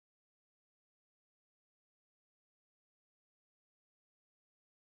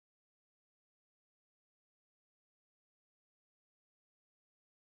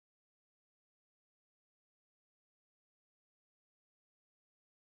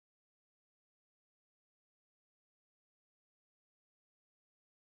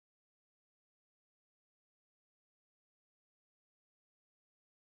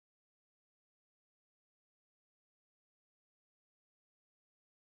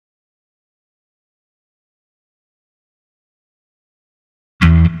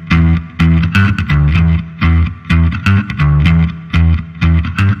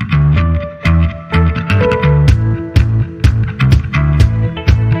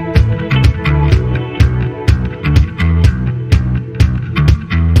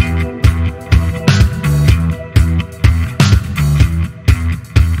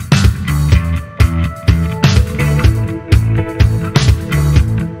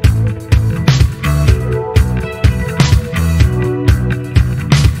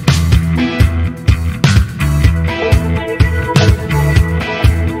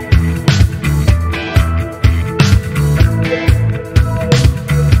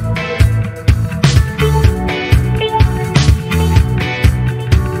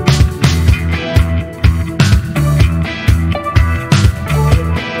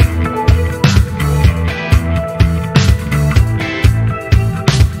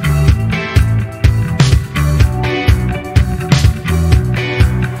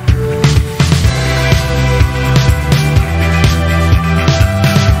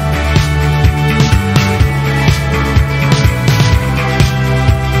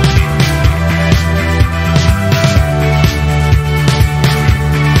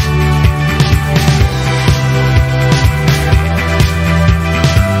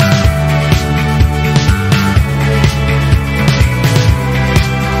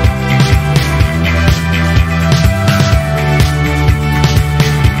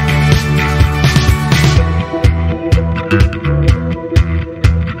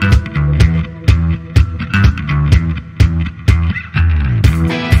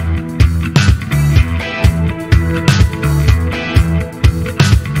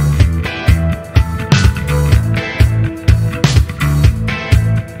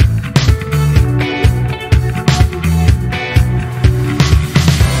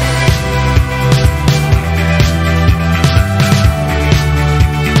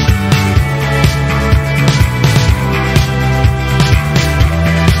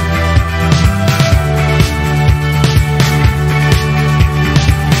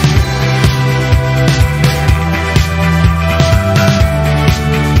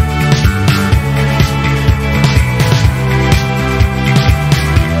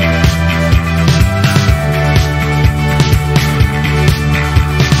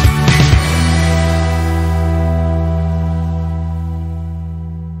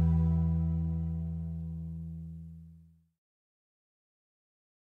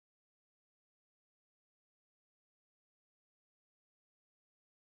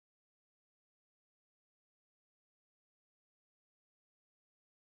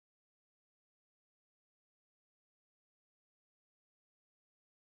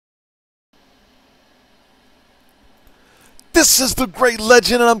This is the Great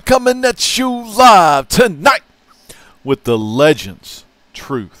Legend, and I'm coming at you live tonight with the Legends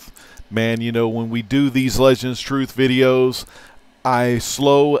Truth. Man, you know, when we do these Legends Truth videos, I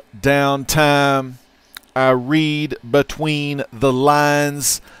slow down time. I read between the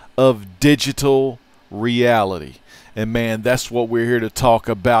lines of digital reality. And man, that's what we're here to talk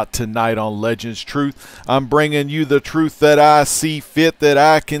about tonight on Legends Truth. I'm bringing you the truth that I see fit, that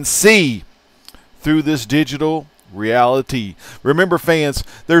I can see through this digital reality. Remember, fans,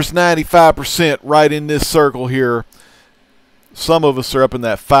 there's 95% right in this circle here. Some of us are up in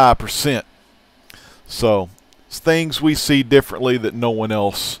that 5%. So it's things we see differently that no one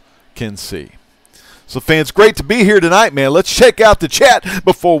else can see. So fans, great to be here tonight, man. Let's check out the chat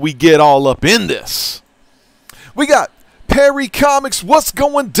before we get all up in this. We got Perry Comics. What's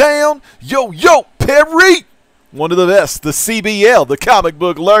going down? Yo, yo, Perry. One of the best, the CBL, the comic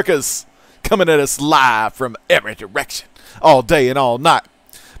book lurkers, coming at us live from every direction, all day and all night.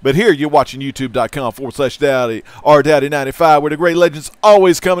 But here you're watching youtube.com/Dowdy, rdowdy95, where the great legends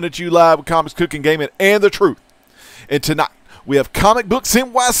always coming at you live with comics, cooking, gaming, and the truth. And tonight we have Comic Books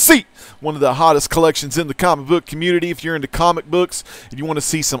NYC, one of the hottest collections in the comic book community. If you're into comic books and you want to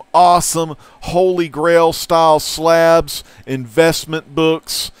see some awesome Holy Grail style slabs, investment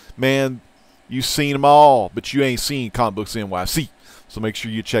books, man, you've seen them all, but you ain't seen Comic Books NYC. So make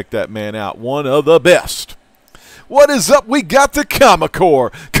sure you check that man out. One of the best. What is up? We got the Comic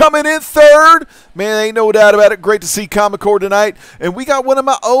Core coming in third. Man, ain't no doubt about it. Great to see Comic Core tonight. And we got one of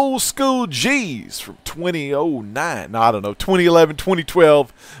my old school G's from 2009. No, I don't know. 2011,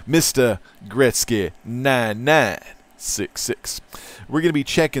 2012. Mr. Gretzky 9966. We're going to be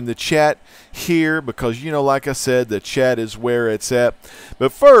checking the chat here because, you know, like I said, the chat is where it's at.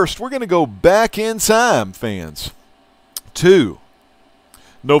 But first, we're going to go back in time, fans, to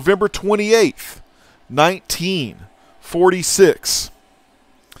November 28th. 1946.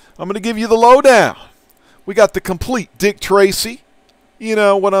 I'm going to give you the lowdown. We got the complete Dick Tracy. You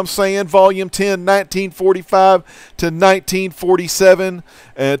know what I'm saying? Volume 10, 1945 to 1947.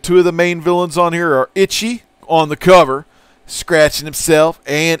 And two of the main villains on here are Itchy on the cover, scratching himself,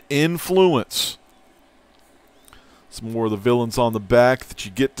 and Influence. Some more of the villains on the back that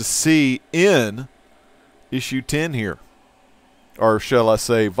you get to see in issue 10 here. Or shall I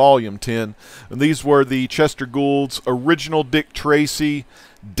say, Volume 10. And these were the Chester Gould's original Dick Tracy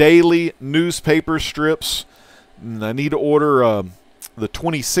daily newspaper strips. And I need to order the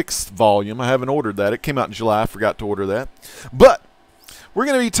 26th volume. I haven't ordered that. It came out in July. I forgot to order that. But we're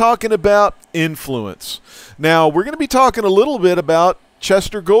going to be talking about Influence. Now, we're going to be talking a little bit about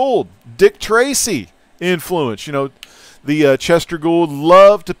Chester Gould, Dick Tracy Influence. You know, the Chester Gould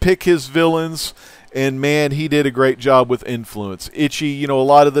loved to pick his villains. And, man, he did a great job with Influence. Itchy, you know, a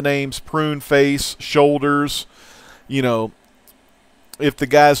lot of the names, Prune Face, Shoulders. You know, if the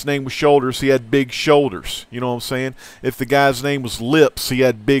guy's name was Shoulders, he had big shoulders. You know what I'm saying? If the guy's name was Lips, he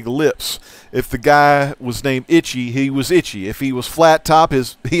had big lips. If the guy was named Itchy, he was itchy. If he was Flat Top,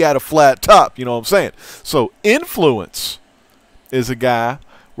 he had a flat top. You know what I'm saying? So, Influence is a guy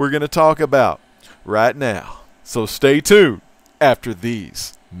we're going to talk about right now. So, stay tuned after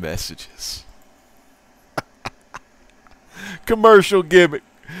these messages. Commercial gimmick.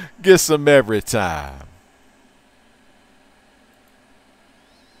 Get some every time.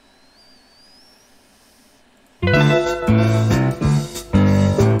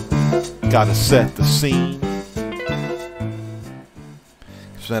 Gotta set the scene.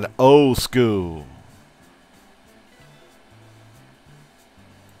 It's that old school.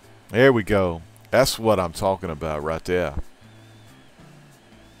 There we go. That's what I'm talking about right there.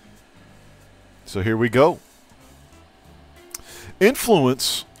 So here we go.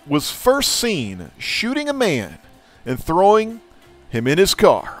 Influence was first seen shooting a man and throwing him in his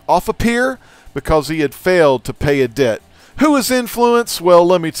car off a pier because he had failed to pay a debt. Who is Influence? Well,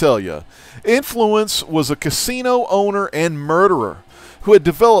 let me tell you. Influence was a casino owner and murderer who had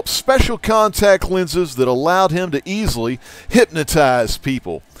developed special contact lenses that allowed him to easily hypnotize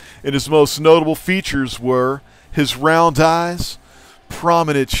people. And his most notable features were his round eyes,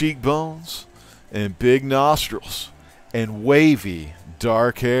 prominent cheekbones, and big nostrils, and wavy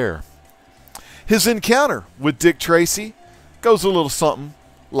dark hair. His encounter with Dick Tracy goes a little something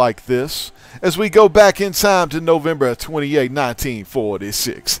like this as we go back in time to November 28,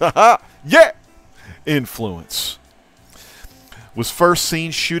 1946. Yeah! Influence was first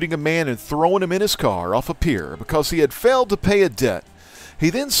seen shooting a man and throwing him in his car off a pier because he had failed to pay a debt. He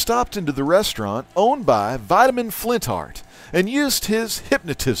then stopped into the restaurant owned by Vitamin Flintheart and used his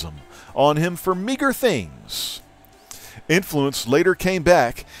hypnotism on him for meager things. Influence later came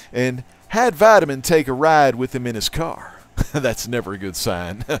back and had Vitamin take a ride with him in his car. That's never a good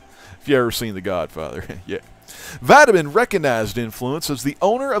sign. If you ever seen The Godfather. Yeah. Vitamin recognized Influence as the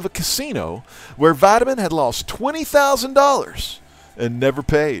owner of a casino where Vitamin had lost $20,000 and never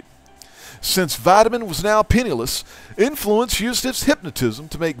paid. Since Vitamin was now penniless, Influence used his hypnotism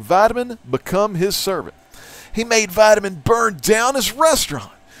to make Vitamin become his servant. He made Vitamin burn down his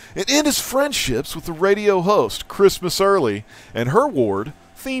restaurant and end his friendships with the radio host, Christmas Early, and her ward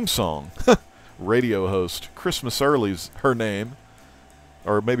theme song. Radio host. Christmas Early's her name.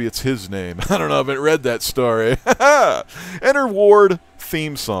 Or maybe it's his name. I don't know. I haven't read that story. And her ward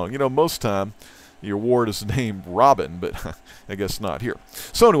theme song. You know, most time your ward is named Robin, but I guess not here.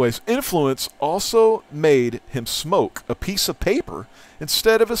 So anyways, Influence also made him smoke a piece of paper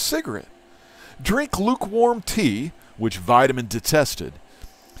instead of a cigarette, drink lukewarm tea, which Vitamin detested,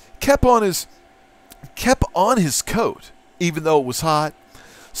 kept on his coat even though it was hot,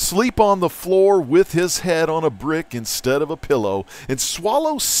 sleep on the floor with his head on a brick instead of a pillow, and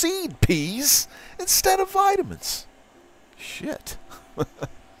swallow seed peas instead of vitamins. Shit.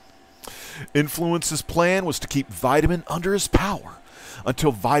 Influence's plan was to keep Vitamin under his power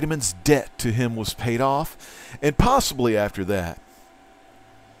until Vitamin's debt to him was paid off, and possibly after that.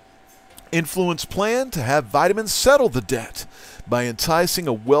 Influence planned to have Vitamin settle the debt by enticing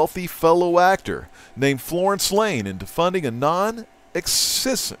a wealthy fellow actor named Florence Lane into funding a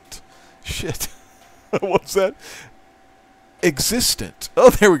non-existent. Shit. What's that? Existent.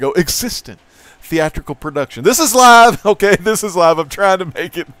 Oh, there we go. Existent theatrical production. This is live. Okay, this is live. I'm trying to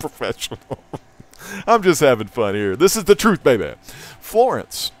make it professional. I'm just having fun here. This is the truth, baby.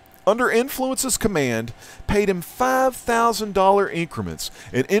 Florence, under Influence's command, paid him $5,000 increments,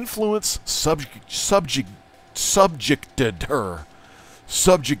 and Influence subjugated her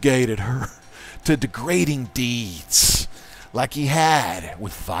to degrading deeds like he had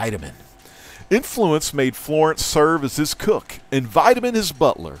with Vitamin. Influence made Florence serve as his cook and Vitamin his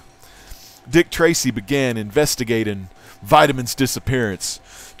butler. Dick Tracy began investigating Vitamin's disappearance.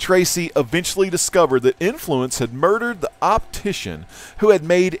 Tracy eventually discovered that Influence had murdered the optician who had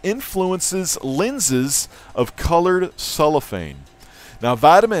made Influence's lenses of colored cellophane. Now,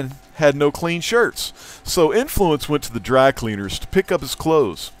 Vitamin had no clean shirts, so Influence went to the dry cleaners to pick up his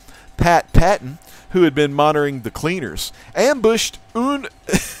clothes. Pat Patton, who had been monitoring the cleaners, ambushed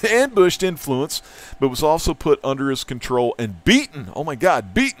Influence, but was also put under his control and beaten, oh my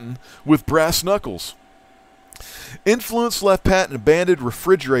God, beaten with brass knuckles. Influence left Pat an abandoned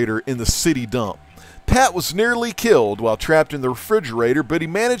refrigerator in the city dump. Pat was nearly killed while trapped in the refrigerator, but he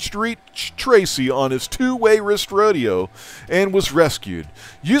managed to reach Tracy on his two-way wrist rodeo and was rescued.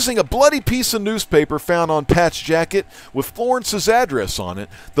 Using a bloody piece of newspaper found on Pat's jacket with Florence's address on it,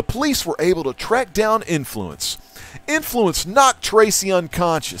 the police were able to track down Influence. Influence knocked Tracy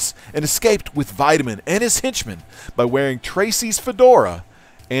unconscious and escaped with Vitamin and his henchmen by wearing Tracy's fedora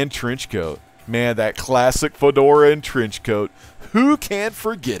and trench coat. Man, that classic fedora and trench coat. Who can't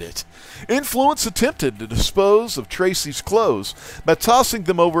forget it? Influence attempted to dispose of Tracy's clothes by tossing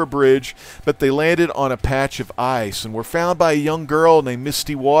them over a bridge, but they landed on a patch of ice and were found by a young girl named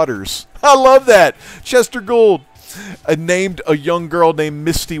Misty Waters. I love that! Chester Gould named a young girl named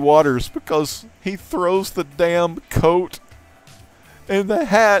Misty Waters because he throws the damn coat and the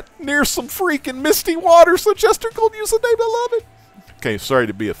hat near some freaking Misty Waters, so Chester Gould used the name. I love it. Okay, sorry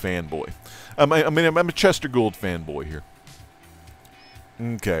to be a fanboy. I'm a Chester Gould fanboy here.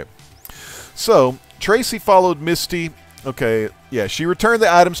 Okay. So, Tracy followed Misty. Okay, yeah, she returned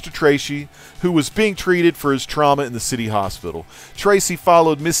the items to Tracy, who was being treated for his trauma in the city hospital. Tracy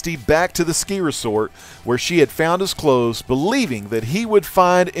followed Misty back to the ski resort, where she had found his clothes, believing that he would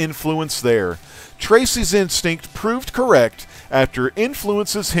find Influence there. Tracy's instinct proved correct after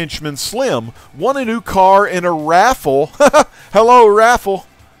Influence's henchman Slim won a new car in a raffle. Hello, raffle.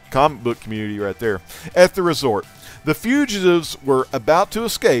 Comic book community right there. At the resort. The fugitives were about to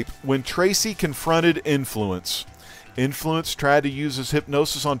escape when Tracy confronted Influence. Influence tried to use his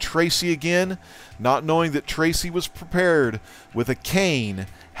hypnosis on Tracy again, not knowing that Tracy was prepared with a cane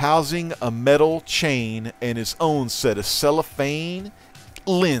housing a metal chain and his own set of cellophane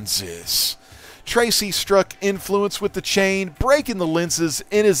lenses. Tracy struck Influence with the chain, breaking the lenses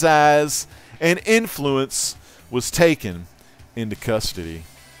in his eyes, and Influence was taken into custody.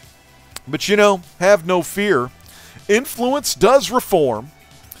 But you know, have no fear. Influence does reform.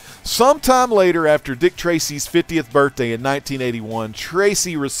 Sometime later, after Dick Tracy's 50th birthday in 1981,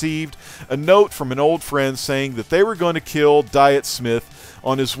 Tracy received a note from an old friend saying that they were going to kill Diet Smith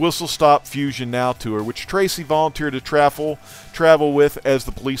on his Whistle Stop Fusion Now tour, which Tracy volunteered to travel with as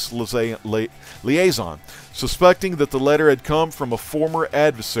the police liaison. Suspecting that the letter had come from a former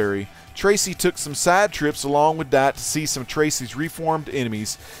adversary, Tracy took some side trips along with that to see some of Tracy's reformed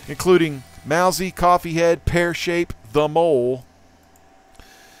enemies, including Mousy, Coffeehead, Pear-Shape, the Mole,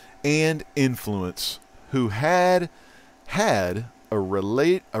 and Influence, who had a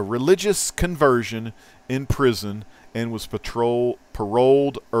religious conversion in prison and was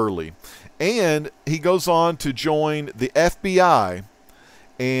paroled early. And he goes on to join the FBI,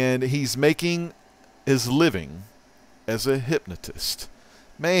 and he's making his living as a hypnotist.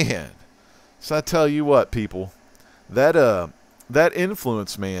 Man, so I tell you what, people, that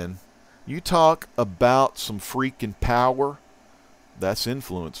Influence, man, you talk about some freaking power. That's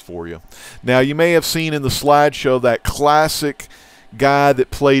Influence for you. Now, you may have seen in the slideshow that classic guy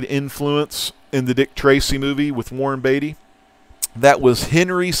that played Influence in the Dick Tracy movie with Warren Beatty. That was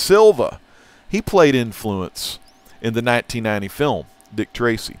Henry Silva. He played Influence in the 1990 film, Dick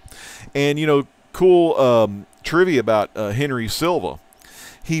Tracy. And, you know, cool trivia about Henry Silva.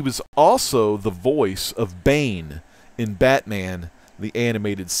 He was also the voice of Bane in Batman, the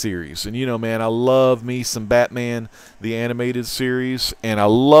animated series. And, you know, man, I love me some Batman, the animated series, and I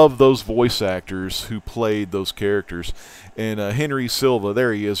love those voice actors who played those characters. And Henry Silva,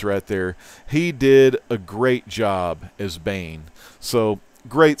 there he is right there. He did a great job as Bane. So,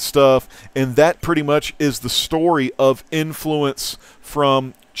 great stuff. And that pretty much is the story of Influence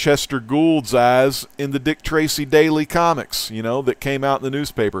from Chester Gould's eyes in the Dick Tracy Daily Comics, you know, that came out in the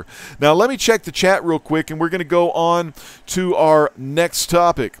newspaper. Now, let me check the chat real quick, and we're going to go on to our next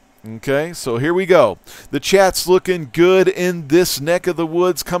topic. Okay, so here we go. The chat's looking good in this neck of the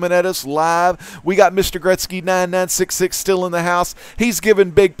woods, coming at us live. We got Mr. Gretzky 9966 still in the house. He's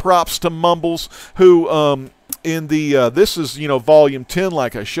giving big props to Mumbles, who in the this is, you know, volume 10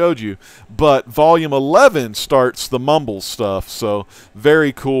 like I showed you, but volume 11 starts the Mumbles stuff, so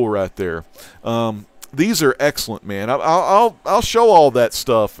very cool right there. These are excellent, man. I'll show all that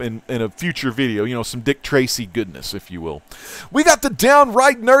stuff in a future video, you know, some Dick Tracy goodness, if you will. We got the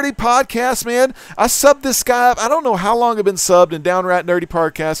Downright Nerdy Podcast, man. I subbed this guy up. I don't know how long I've been subbed in Downright Nerdy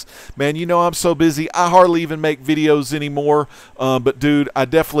Podcast. Man, you know I'm so busy. I hardly even make videos anymore. But, dude, I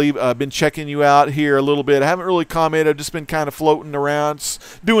definitely been checking you out here a little bit. I haven't really commented. I've just been kind of floating around,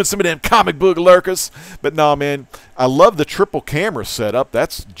 doing some of them comic book lurkers. But, no, man, I love the triple camera setup.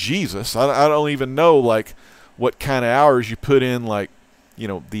 That's Jesus. I don't even know, like, what kind of hours you put in, like, you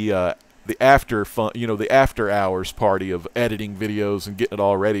know, the after fun, you know, the after hours party of editing videos and getting it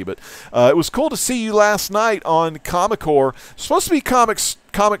all ready. But it was cool to see you last night on Comic Core. It's supposed to be Comics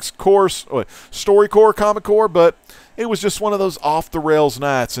Course, Story Core Comic Core, but it was just one of those off the rails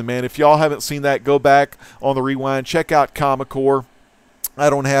nights. And man, if y'all haven't seen that, go back on the rewind, check out Comic Core. I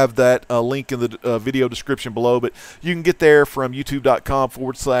don't have that link in the video description below, but you can get there from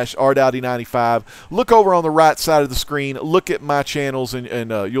youtube.com/rdowdy95. Look over on the right side of the screen. Look at my channels, and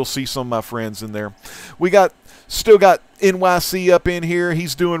you'll see some of my friends in there. We still got NYC up in here.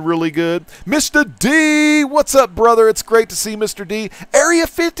 He's doing really good. Mr. D, what's up, brother? It's great to see Mr. D. Area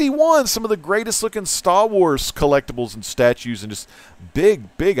 51, some of the greatest looking Star Wars collectibles and statues and just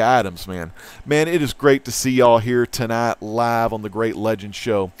big items, man. Man, it is great to see y'all here tonight live on the Great Legend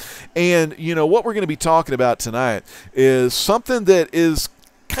Show. And, you know, what we're going to be talking about tonight is something that is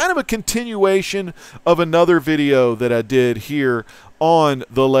kind of a continuation of another video that I did here on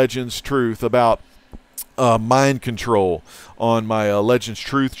the Legends Truth about mind control on my Legends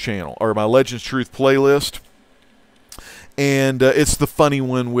Truth channel, or my Legends Truth playlist. And it's the funny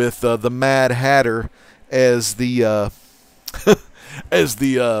one with the Mad Hatter as the as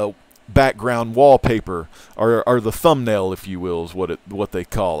the background wallpaper, or the thumbnail, if you will, is what they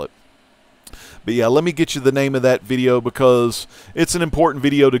call it. But yeah, let me get you the name of that video, because it's an important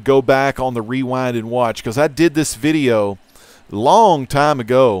video to go back on the rewind and watch, because I did this video a long time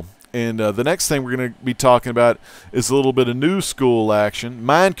ago. And the next thing we're going to be talking about is a little bit of new school action,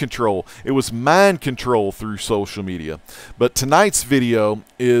 mind control. It was mind control through social media. But tonight's video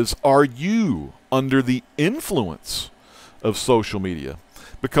is, are you under the influence of social media?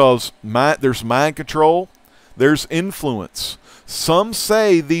 Because there's mind control, there's influence. Some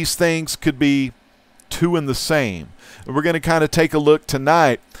say these things could be two in the same. And we're going to kind of take a look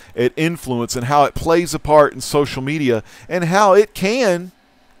tonight at influence and how it plays a part in social media, and how it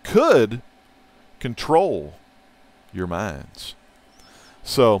could control your minds.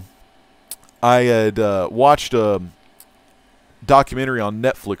 So I had watched a documentary on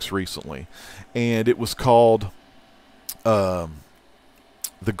Netflix recently, and it was called The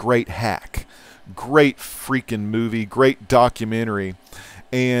Great Hack. Great freaking movie, great documentary.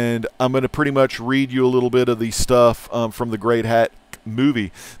 And I'm going to pretty much read you a little bit of the stuff from The Great Hack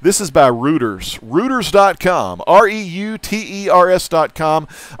movie. This is by Reuters. Reuters.com. Reuters.com.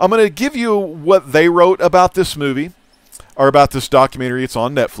 I'm going to give you what they wrote about this movie, or about this documentary. It's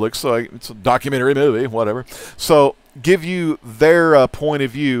on Netflix, so it's a documentary movie, whatever. So give you their point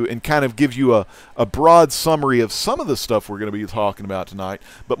of view and kind of give you a broad summary of some of the stuff we're going to be talking about tonight.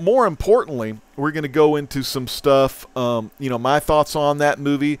 But more importantly, we're going to go into some stuff, my thoughts on that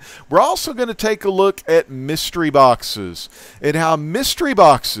movie. We're also going to take a look at mystery boxes and how mystery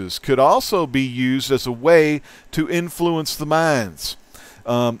boxes could also be used as a way to influence the minds.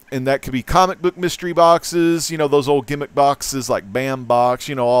 And that could be comic book mystery boxes, those old gimmick boxes like Bam Box,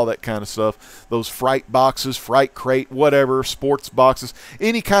 all that kind of stuff. Those Fright boxes, Fright Crate, whatever, sports boxes,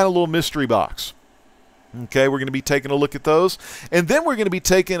 any kind of little mystery box. Okay, we're going to be taking a look at those. And then we're going to be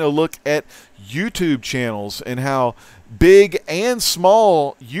taking a look at YouTube channels and how big and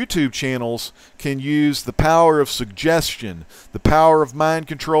small YouTube channels can use the power of suggestion, the power of mind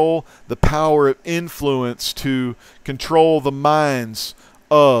control, the power of influence to control the minds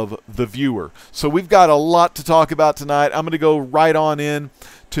of the viewer. So we've got a lot to talk about tonight. I'm going to go right on in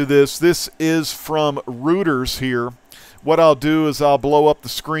to this. This is from Reuters here. What I'll do is I'll blow up the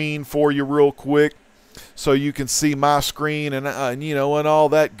screen for you real quick so you can see my screen and all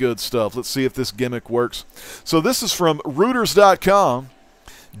that good stuff. Let's see if this gimmick works. So this is from Reuters.com.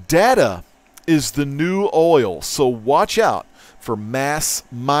 Data is the new oil, so watch out for mass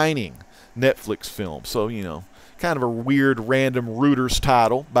mining. Netflix film. So, kind of a weird random Reuters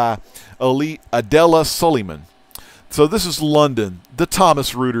title by Adela Suleiman. So this is London, the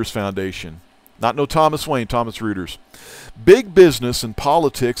Thomas Reuters Foundation. Not no Thomas Wayne, Thomas Reuters. Big business and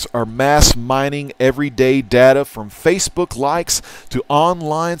politics are mass mining everyday data from Facebook likes to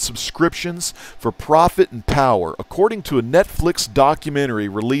online subscriptions for profit and power, according to a Netflix documentary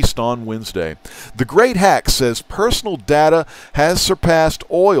released on Wednesday. The Great Hack says personal data has surpassed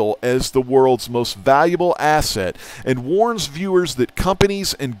oil as the world's most valuable asset and warns viewers that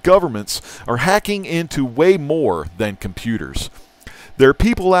companies and governments are hacking into way more than computers. There are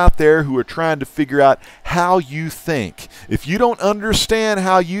people out there who are trying to figure out how you think. If you don't understand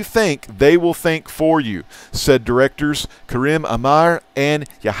how you think, they will think for you, said directors Karim Amar and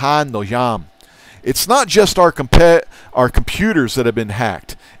Yahan Noyam. It's not just our computers that have been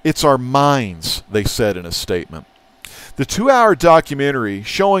hacked. It's our minds, they said in a statement. The 2-hour documentary,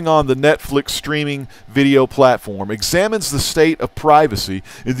 showing on the Netflix streaming video platform, examines the state of privacy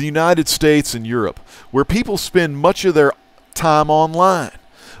in the United States and Europe, where people spend much of their time online,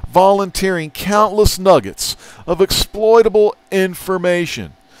 volunteering countless nuggets of exploitable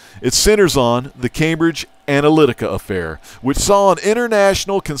information. It centers on the Cambridge Analytica affair, which saw an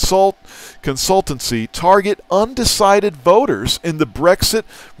international consultancy target undecided voters in the Brexit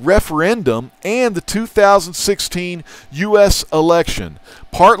referendum and the 2016 U.S. election,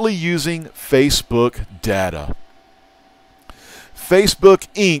 partly using Facebook data. Facebook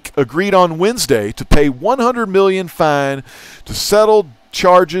Inc. agreed on Wednesday to pay $100 million fine to settle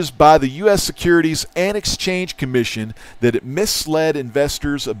charges by the U.S. Securities and Exchange Commission that it misled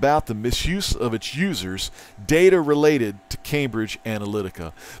investors about the misuse of its users' data related to Cambridge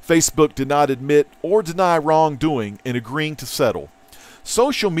Analytica. Facebook did not admit or deny wrongdoing in agreeing to settle.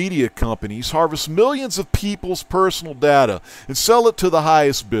 Social media companies harvest millions of people's personal data and sell it to the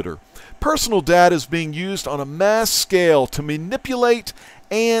highest bidder. Personal data is being used on a mass scale to manipulate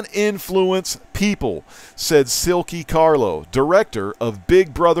and influence people, said Silky Carlo, director of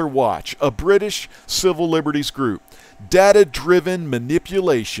Big Brother Watch, a British civil liberties group. Data-driven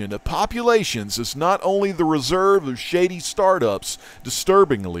manipulation of populations is not only the reserve of shady startups,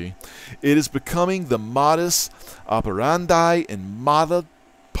 disturbingly, it is becoming the modus operandi in modern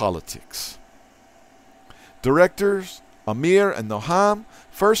politics. Directors Amir and Noham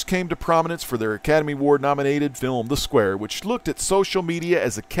first came to prominence for their Academy Award-nominated film The Square, which looked at social media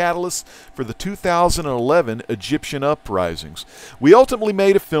as a catalyst for the 2011 Egyptian uprisings. We ultimately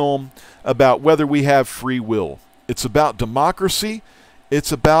made a film about whether we have free will. It's about democracy.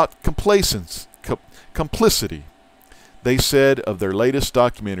 It's about complicity. They said of their latest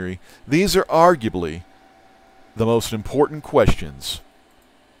documentary, these are arguably the most important questions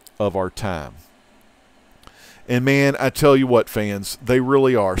of our time. And man, I tell you what, fans, they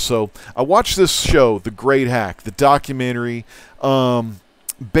really are. So I watched this show, The Great Hack, the documentary.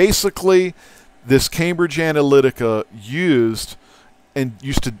 Basically, this Cambridge Analytica used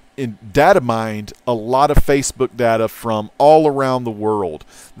to data mined a lot of Facebook data from all around the world.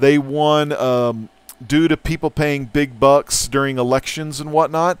 They won due to people paying big bucks during elections and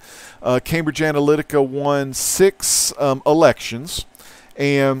whatnot. Cambridge Analytica won 6 elections,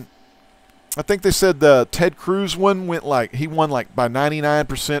 and I think they said the Ted Cruz one went like, he won like by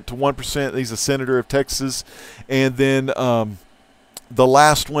 99% to 1%. He's a senator of Texas. And then the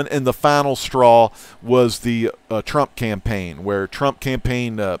last one and the final straw was the Trump campaign, where Trump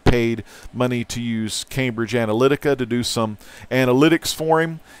campaign paid money to use Cambridge Analytica to do some analytics for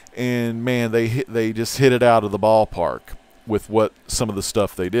him. And man, they just hit it out of the ballpark with what some of the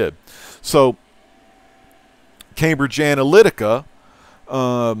stuff they did. So Cambridge Analytica,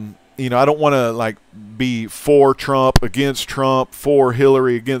 you know, I don't want to like be for Trump, against Trump, for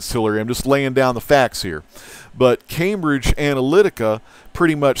Hillary, against Hillary. I'm just laying down the facts here. But Cambridge Analytica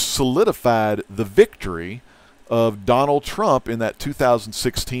pretty much solidified the victory of Donald Trump in that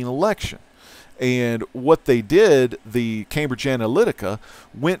 2016 election. And what they did, the Cambridge Analytica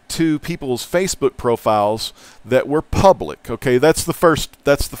went to people's Facebook profiles that were public. Okay, that's the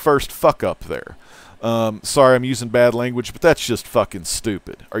first fuck up there. Sorry, I'm using bad language, but that's just fucking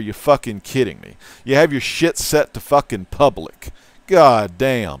stupid. Are you fucking kidding me? You have your shit set to fucking public. God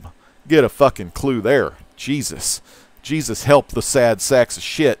damn. Get a fucking clue there. Jesus. Jesus help the sad sacks of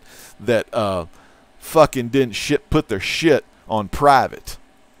shit that fucking didn't put their shit on private.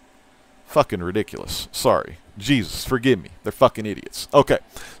 Fucking ridiculous. Sorry. Jesus, forgive me. They're fucking idiots. Okay.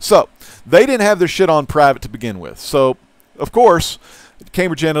 So, they didn't have their shit on private to begin with. So, of course,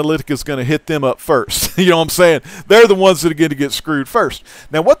 Cambridge Analytica is going to hit them up first. You know what I'm saying? They're the ones that are going to get screwed first.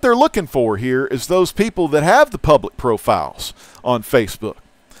 Now, what they're looking for here is those people that have the public profiles on Facebook.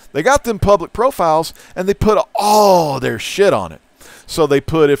 They got them public profiles, and they put all their shit on it. So they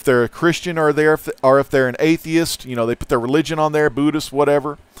put if they're a Christian or if they're an atheist, you know, they put their religion on there, Buddhist,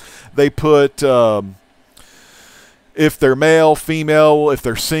 whatever. They put if they're male, female, if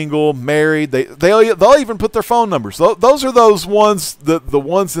they're single, married. They'll even put their phone numbers. Those are those ones, the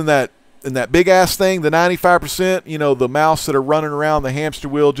ones in that big ass thing, the 95%, you know, the mouse that are running around the hamster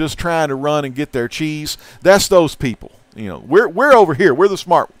wheel just trying to run and get their cheese. That's those people. You know, we're over here. We're the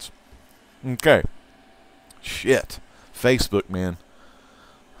smart ones. Okay. Shit. Facebook, man.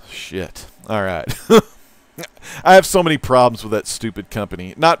 Shit. All right. I have so many problems with that stupid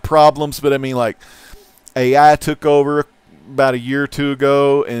company. Not problems, but I mean, like, AI took over about a year or two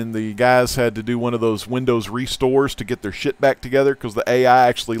ago, and the guys had to do one of those Windows restores to get their shit back together because the AI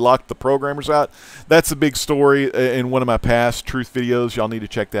actually locked the programmers out. That's a big story in one of my past truth videos. Y'all need to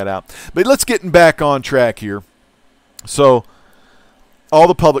check that out. But let's get back on track here. So, all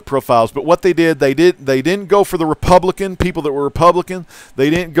the public profiles, but what they didn't go for the Republican people that were Republican.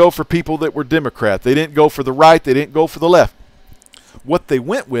 They didn't go for people that were Democrat. They didn't go for the right. They didn't go for the left. What they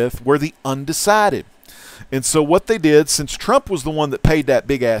went with were the undecided. And so what they did, since Trump was the one that paid that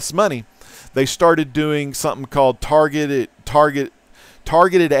big ass money, they started doing something called targeted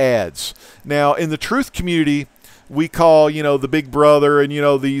ads. Now, in the truth community, we call, you know, the big brother and, you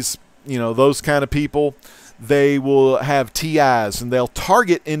know, these, you know, those kind of people. They will have TIs, and they'll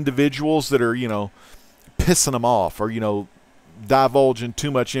target individuals that are, you know, pissing them off or, you know, divulging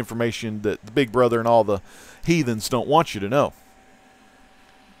too much information that the big brother and all the heathens don't want you to know.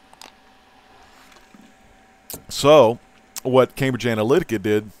 So, what Cambridge Analytica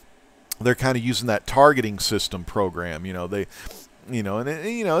did, they're kind of using that targeting system program. You know,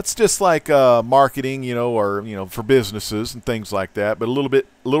 it's just like marketing, you know, or, you know, for businesses and things like that, but a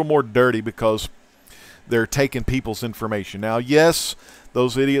little more dirty because they're taking people's information. Now, yes,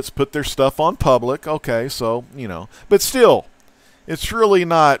 those idiots put their stuff on public. Okay, so, you know, but still, it's really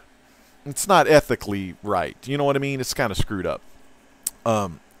not, it's not ethically right. You know what I mean? It's kind of screwed up.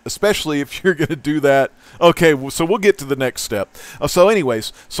 Especially if you're going to do that. Okay, so we'll get to the next step. So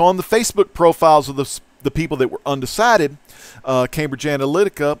anyways, so on the Facebook profiles of the people that were undecided, Cambridge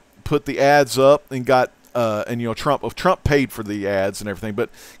Analytica put the ads up and got, and, you know, Trump paid for the ads and everything, but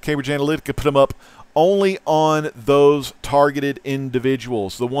Cambridge Analytica put them up only on those targeted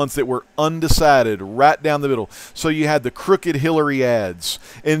individuals, the ones that were undecided, right down the middle. So you had the crooked Hillary ads.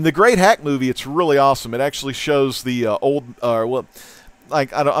 In the Great Hack movie, it's really awesome. It actually shows the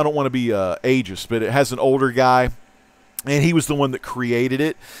like, I don't want to be ageist, but it has an older guy, and he was the one that created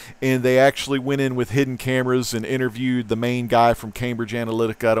it. And they actually went in with hidden cameras and interviewed the main guy from Cambridge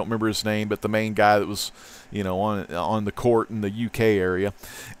Analytica. I don't remember his name, but the main guy that was, you know, on the court in the UK area.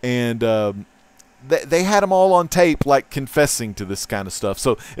 And they had them all on tape, like, confessing to this kind of stuff.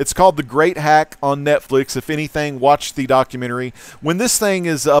 So it's called The Great Hack on Netflix. If anything, watch the documentary. When this thing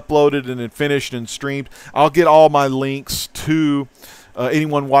is uploaded and finished and streamed, I'll get all my links to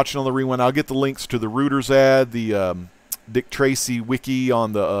anyone watching on the Rewind. I'll get the links to the Reuters ad, the Dick Tracy Wiki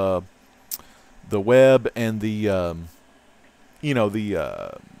on the web, and the you know,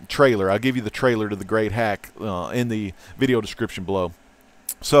 the trailer. I'll give you the trailer to The Great Hack in the video description below.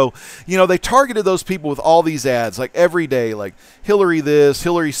 So, you know, they targeted those people with all these ads, like every day, like Hillary this,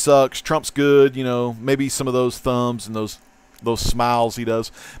 Hillary sucks, Trump's good, you know, maybe some of those thumbs and those smiles he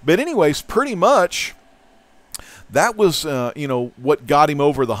does. But anyways, pretty much that was, you know, what got him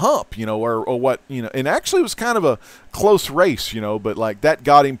over the hump, you know, or what, you know, and actually it was kind of a close race, you know, but like that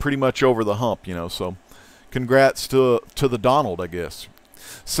got him pretty much over the hump, you know. So congrats to the Donald, I guess.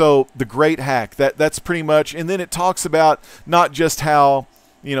 So the great hack, that's pretty much, and then it talks about not just how,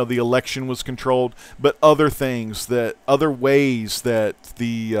 you know, the election was controlled, but other things, that other ways that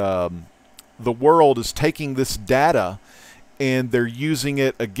the world is taking this data and they're using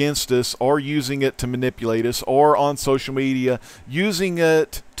it against us, or using it to manipulate us, or on social media using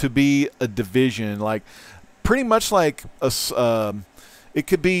it to be a division, like pretty much like a it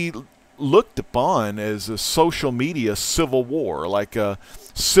could be looked upon as a social media civil war, like a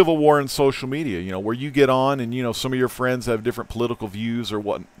civil war in social media, you know, where you get on and, you know, some of your friends have different political views or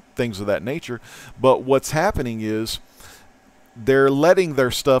what, things of that nature. But what's happening is they're letting their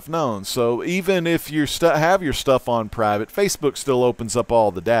stuff known. So even if you have your stuff on private, Facebook still opens up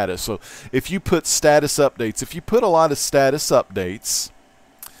all the data. So if you put status updates, if you put a lot of status updates,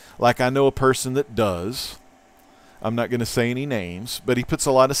 like I know a person that does, I'm not going to say any names, but he puts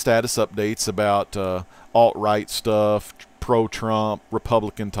a lot of status updates about alt-right stuff, pro-Trump,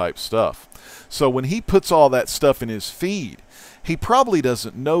 Republican type stuff. So when he puts all that stuff in his feed, he probably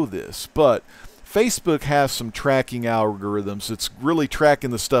doesn't know this, but Facebook has some tracking algorithms. It's really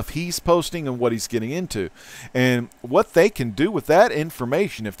tracking the stuff he's posting and what he's getting into. And what they can do with that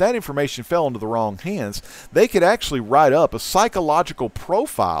information, if that information fell into the wrong hands, they could actually write up a psychological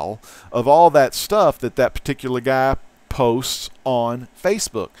profile of all that stuff that that particular guy posts on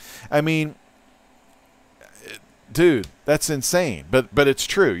Facebook. I mean, dude, that's insane, but it's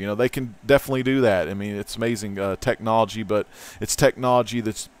true. You know, they can definitely do that. I mean, it's amazing technology, but it's technology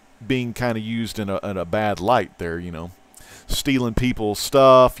that's being kind of used in a bad light there, you know, stealing people's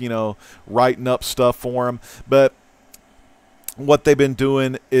stuff, you know, writing up stuff for them. But what they've been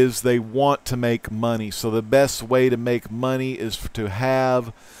doing is they want to make money. So the best way to make money is to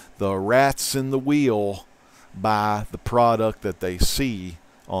have the rats in the wheel buy the product that they see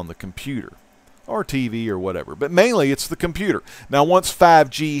on the computer or TV or whatever. But mainly it's the computer. Now once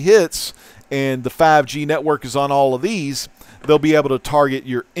 5G hits and the 5G network is on all of these, they'll be able to target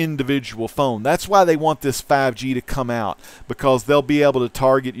your individual phone. That's why they want this 5G to come out, because they'll be able to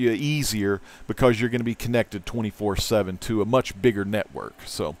target you easier because you're going to be connected 24/7 to a much bigger network.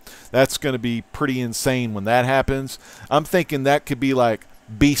 So that's going to be pretty insane when that happens. I'm thinking that could be like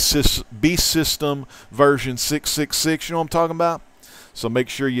Beast System version 666, you know what I'm talking about? So make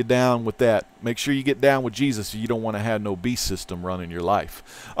sure you're down with that. Make sure you get down with Jesus if you don't want to have no beast system running your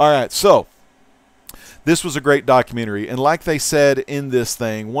life. All right, so this was a great documentary, and like they said in this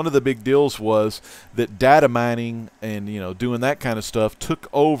thing, one of the big deals was that data mining and, you know, doing that kind of stuff took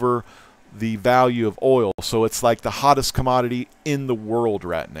over the value of oil. So it's like the hottest commodity in the world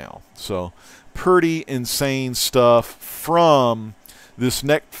right now. So pretty insane stuff from this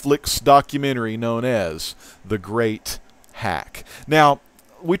Netflix documentary known as The Great Hack. Now,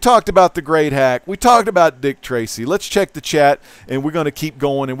 we talked about the great hack. We talked about Dick Tracy. Let's check the chat, and we're going to keep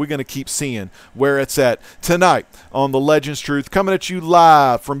going, and we're going to keep seeing where it's at tonight on The Legends Truth, coming at you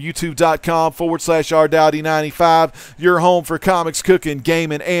live from youtube.com/rdowdy95, your home for comics, cooking,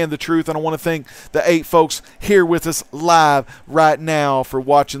 gaming, and the truth. And I want to thank the 8 folks here with us live right now for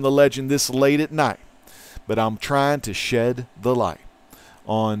watching The Legend this late at night. But I'm trying to shed the light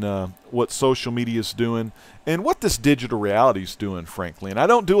on what social media is doing and what this digital reality is doing, frankly. And I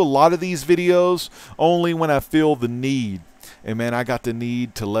don't do a lot of these videos, only when I feel the need. And man, I got the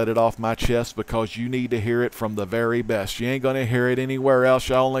need to let it off my chest, because you need to hear it from the very best. You ain't going to hear it anywhere else.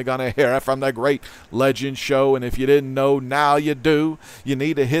 You're only going to hear it from the Great Legend Show. And if you didn't know, now you do. You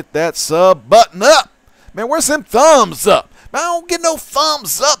need to hit that sub button up. Man, where's them thumbs up? Man, I don't get no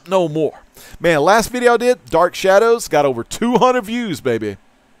thumbs up no more. Man, last video I did, Dark Shadows, got over 200 views, baby.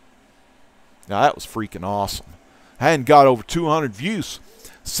 Now, that was freaking awesome. I hadn't got over 200 views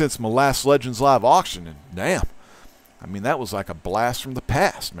since my last Legends Live auction, and damn, I mean, that was like a blast from the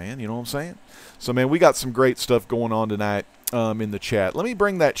past, man. You know what I'm saying? So, man, we got some great stuff going on tonight in the chat. Let me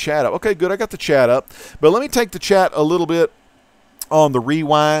bring that chat up. Okay, good, I got the chat up. But let me take the chat a little bit on the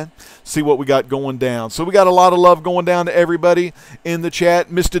rewind, see what we got going down. So we got a lot of love going down to everybody in the chat.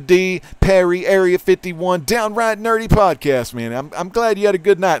 Mr. D, Perry, Area 51, Downright Nerdy Podcast, man. I'm glad you had a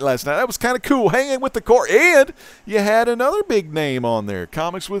good night last night. That was kind of cool, hanging with the core. And you had another big name on there,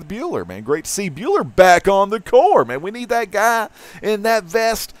 Comics with Bueller, man. Great to see Bueller back on the core, man. We need that guy in that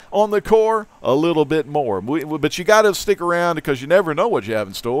vest on the core a little bit more. But you got to stick around because you never know what you have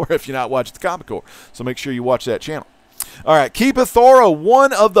in store if you're not watching the Comic Core. So make sure you watch that channel. All right, Keep It Thorough,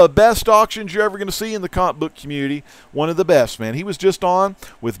 one of the best auctions you're ever going to see in the comic book community. One of the best, man. He was just on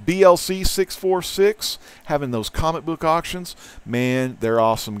with BLC 646, having those comic book auctions. Man, they're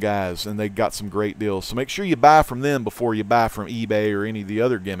awesome guys, and they got some great deals. So make sure you buy from them before you buy from eBay or any of the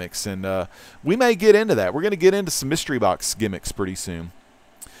other gimmicks. And we may get into that. We're going to get into some mystery box gimmicks pretty soon.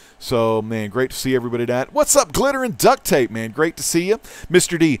 So, man, great to see everybody tonight. What's up, Glitter and Duct Tape, man? Great to see you.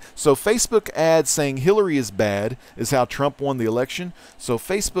 Mr. D, so Facebook ads saying Hillary is bad is how Trump won the election. So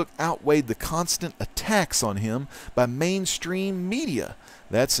Facebook outweighed the constant attacks on him by mainstream media.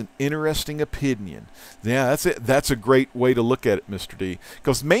 That's an interesting opinion. Yeah, that's it. That's a great way to look at it, Mr. D.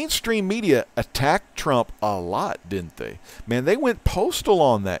 Because mainstream media attacked Trump a lot, didn't they? Man, they went postal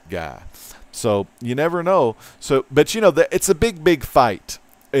on that guy. So, you never know. So, but, you know, it's a big, big fight.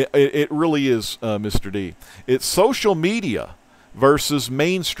 It really is, Mr. D. It's social media versus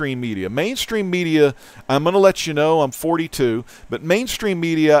mainstream media. Mainstream media, I'm going to let you know, I'm 42, but mainstream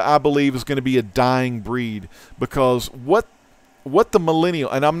media, I believe, is going to be a dying breed because what the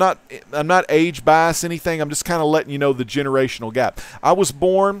millennial, and I'm not age biased anything, I'm just kind of letting you know the generational gap. I was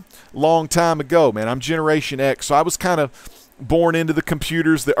born a long time ago, man. I'm Generation X, so I was kind of born into the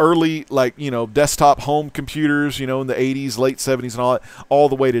computers, the early, like, you know, desktop home computers, you know, in the 80s, late 70s and all that, all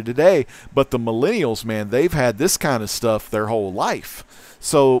the way to today. But the millennials, man, they've had this kind of stuff their whole life.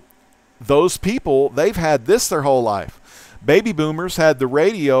 So those people, they've had this their whole life. Baby boomers had the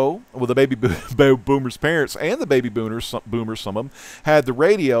radio, well, the baby boomers' parents and the baby boomers, some of them, had the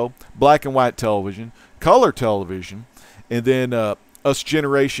radio, black and white television, color television, and then us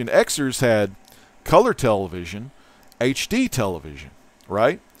Generation Xers had color television, HD television,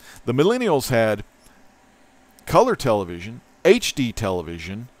 right? The millennials had color television, HD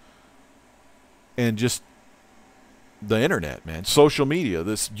television, and just the internet, man. Social media,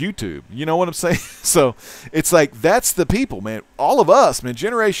 this YouTube. You know what I'm saying? So it's like that's the people, man. All of us, man,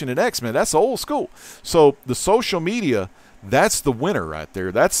 Generation X, man, that's old school. So the social media, that's the winner right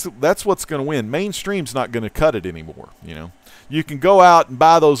there. That's what's going to win. Mainstream's not going to cut it anymore, you know. You can go out and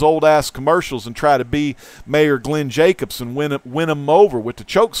buy those old-ass commercials and try to be Mayor Glenn Jacobs and win them over with the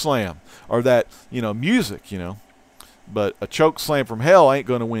choke slam or that, you know, music, you know. But a choke slam from hell ain't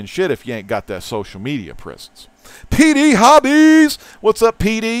going to win shit if you ain't got that social media presence. PD Hobbies! What's up,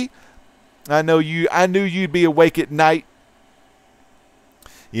 PD? I knew you'd be awake at night.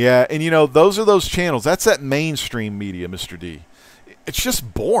 Yeah, and, you know, those are those channels. That's that mainstream media, Mr. D. It's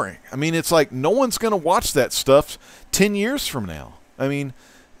just boring. I mean, it's like no one's going to watch that stuff 10 years from now. I mean,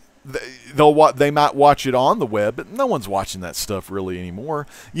 they might watch it on the web, but no one's watching that stuff really anymore.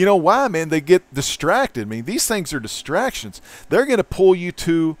 You know why, man? They get distracted. I mean, these things are distractions. They're going to pull you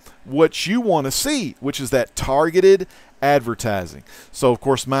to what you want to see, which is that targeted advertising. So, of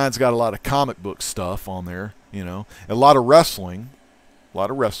course, mine's got a lot of comic book stuff on there, you know, a lot of wrestling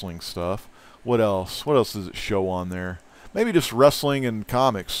stuff. What else? What else does it show on there? Maybe just wrestling and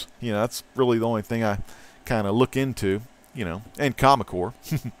comics. You know, that's really the only thing I kind of look into, you know, and Comic Core.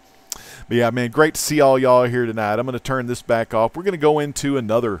 But yeah, man, great to see all y'all here tonight. I'm going to turn this back off. We're going to go into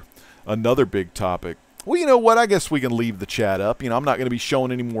another big topic. Well, you know what? I guess we can leave the chat up. You know, I'm not going to be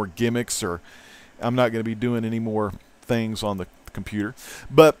showing any more gimmicks or I'm not going to be doing any more things on the computer.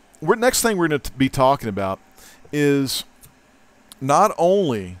 But next thing we're going to be talking about is not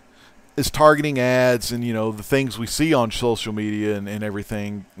only is targeting ads and, you know, the things we see on social media and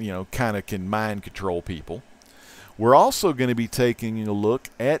everything, you know, kind of can mind control people. We're also going to be taking a look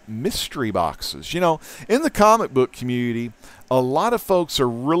at mystery boxes. You know, in the comic book community, a lot of folks are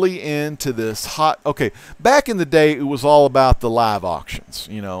really into this hot... Okay, back in the day, it was all about the live auctions,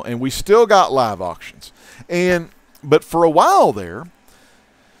 you know, and we still got live auctions. But for a while there,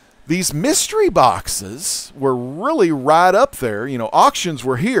 these mystery boxes were really right up there. You know, auctions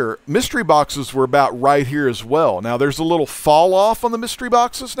were here. Mystery boxes were about right here as well. Now, there's a little fall off on the mystery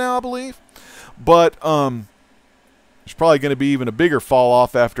boxes now, I believe. But there's probably going to be even a bigger fall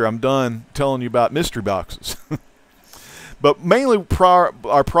off after I'm done telling you about mystery boxes. But mainly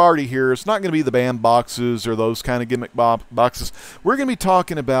our priority here is not going to be the band boxes or those kind of gimmick boxes. We're going to be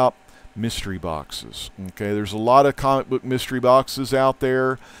talking about mystery boxes. Okay, there's a lot of comic book mystery boxes out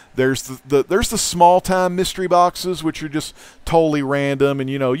there. There's the small time mystery boxes, which are just totally random, and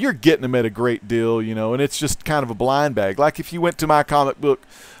you're getting them at a great deal, and it's just kind of a blind bag. Like if you went to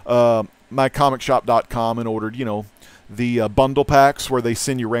mycomicshop.com and ordered, the bundle packs where they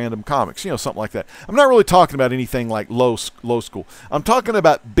send you random comics, something like that. I'm not really talking about anything like low school. I'm talking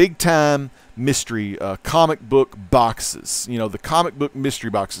about big time mystery comic book boxes. The comic book mystery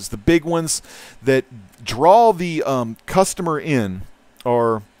boxes, the big ones that draw the customer in,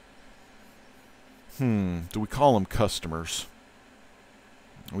 or do we call them customers?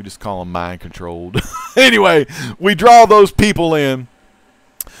 We just call them mind controlled. Anyway, we draw those people in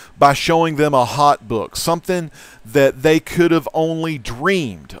by showing them a hot book, something that they could have only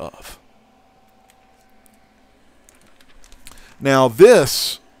dreamed of. Now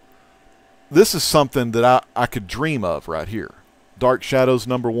this is something that I could dream of right here. Dark Shadows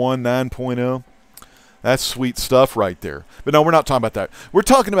 #1, 9.0. That's sweet stuff right there. But no, we're not talking about that. We're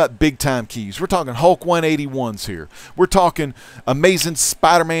talking about big time keys. We're talking Hulk 181s here. We're talking Amazing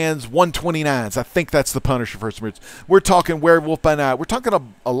Spider-Man's 129s. I think that's the Punisher first appearance. We're talking Werewolf by Night. We're talking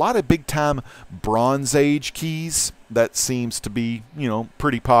a lot of big time Bronze Age keys. That seems to be,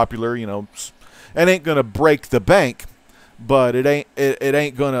 pretty popular. It ain't gonna break the bank, but it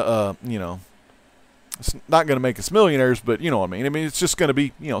ain't gonna it's not gonna make us millionaires, but you know what I mean. It's just gonna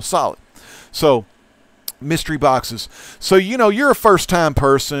be, solid. So mystery boxes. So you're a first-time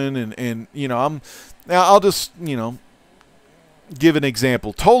person, and I'll just give an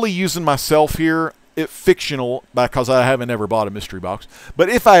example. Totally using myself here, fictional, because I haven't ever bought a mystery box. But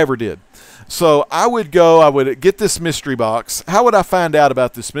if I ever did, so I would get this mystery box. How would I find out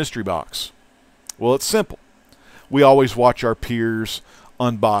about this mystery box? Well, it's simple. We always watch our peers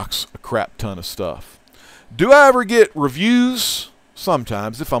unbox a crap ton of stuff. Do I ever get reviews?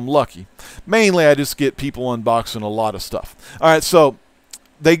 Sometimes, if I'm lucky. Mainly, I just get people unboxing a lot of stuff. All right, so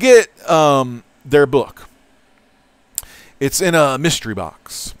they get their book. It's in a mystery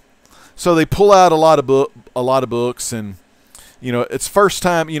box. So they pull out a lot of books, and it's first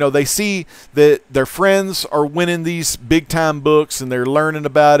time. They see that their friends are winning these big time books, and they're learning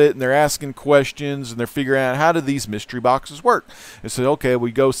about it, and they're asking questions, and they're figuring out how do these mystery boxes work. And so, okay,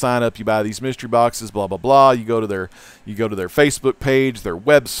 we go sign up. You buy these mystery boxes, blah blah blah. You go to their Facebook page, their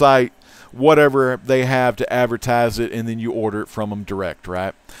website, whatever they have to advertise it, and then you order it from them direct,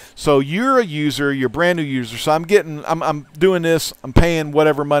 right? So you're a user, you're a brand new user. So I'm doing this. I'm paying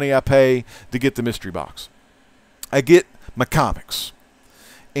whatever money I pay to get the mystery box. I get my comics,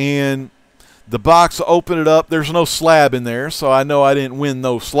 and the box, open it up, there's no slab in there, so I know I didn't win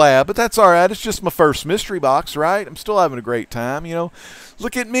no slab, but that's all right. It's just my first mystery box, right? I'm still having a great time.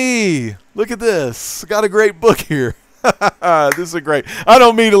 Look at me, look at this, I got a great book here. This is great. I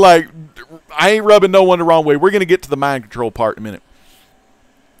don't mean to I ain't rubbing no one the wrong way. We're gonna get to the mind control part in a minute,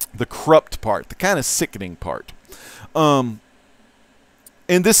 the corrupt part, the kind of sickening part.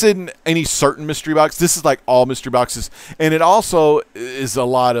 And this isn't any certain mystery box. This is like all mystery boxes. And it also is a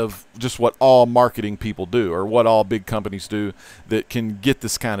lot of just what all marketing people do, or what all big companies do that can get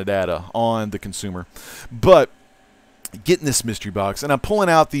this kind of data on the consumer. But getting this mystery box, and I'm pulling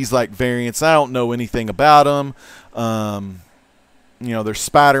out these variants. I don't know anything about them. There's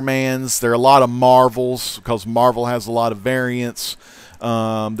Spider-Mans. There are a lot of Marvels, because Marvel has a lot of variants.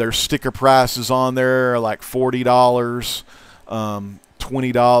 There's sticker prices on there, like $40.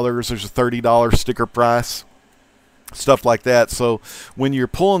 $20, there's a $30 sticker price, stuff like that. So when you're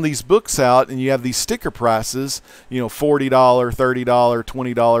pulling these books out and you have these sticker prices, $40, $30,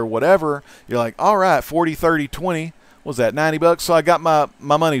 $20, whatever, you're like, all right, 40, 30, 20, what was that, $90? So I got my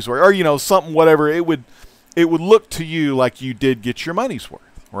money's worth, or something, whatever. It would look to you like you did get your money's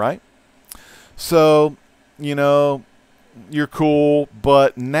worth, right? So you're cool,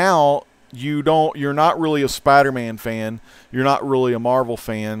 but now you're not really a Spider-Man fan. You're not really a Marvel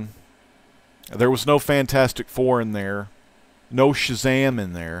fan. There was no Fantastic Four in there. No Shazam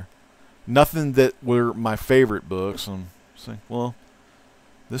in there. Nothing that were my favorite books. I'm saying, well,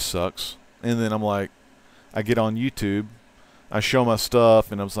 this sucks. And then I'm like, I get on YouTube. I show my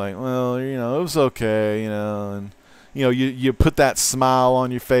stuff, and I was like, well, it was okay, and you put that smile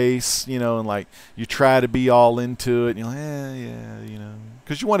on your face, and you try to be all into it, and you're like, yeah,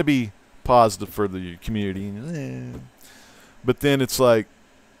 because you want to be positive for the community. But then it's like,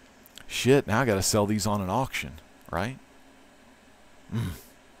 shit, now I got to sell these on an auction, right?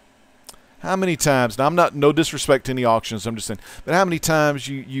 How many times, now no disrespect to any auctions, I'm just saying, but how many times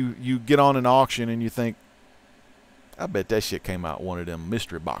you get on an auction and you think, I bet that shit came out one of them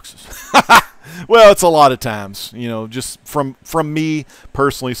mystery boxes. Well, it's a lot of times, you know, just from me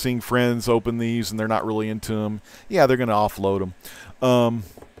personally seeing friends open these and they're not really into them. Yeah, they're going to offload them.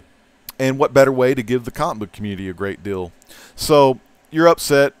 And what better way to give the comic book community a great deal? So you're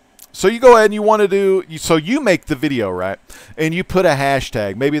upset. So you go ahead and you want to do, so you make the video, right? And you put a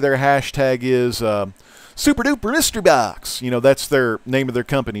hashtag. Maybe their hashtag is Super Duper Mystery Box. You know, that's their name of their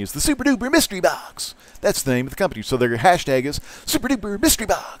company, is the Super Duper Mystery Box. That's the name of the company. So their hashtag is Super Duper Mystery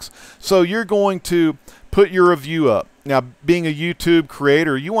Box. So you're going to put your review up. Now, being a YouTube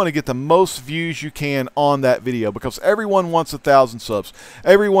creator, you want to get the most views you can on that video because everyone wants 1,000 subs.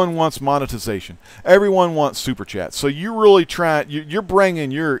 Everyone wants monetization. Everyone wants super chats. So you're really trying, you're bringing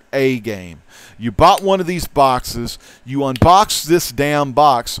your A game. You bought one of these boxes. You unboxed this damn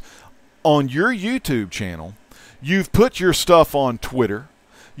box on your YouTube channel. You've put your stuff on Twitter.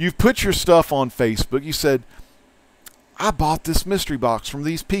 You've put your stuff on Facebook. You said, I bought this mystery box from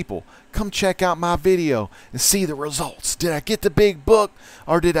these people. Come check out my video and see the results. Did I get the big book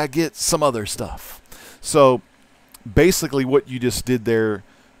or did I get some other stuff? So basically what you just did there,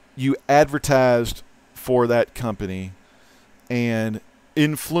 you advertised for that company and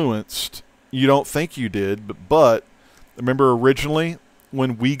influenced. You don't think you did, but remember originally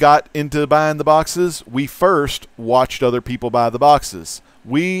when we got into buying the boxes, we first watched other people buy the boxes.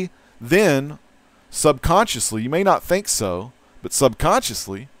 We then subconsciously, you may not think so, but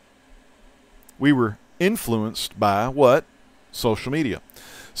subconsciously, we were influenced by what? Social media.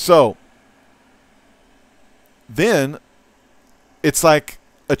 So then it's like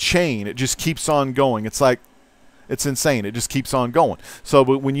a chain. It just keeps on going. It's like, it's insane. It just keeps on going. So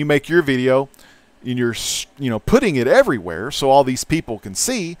but when you make your video and you're, you know, putting it everywhere so all these people can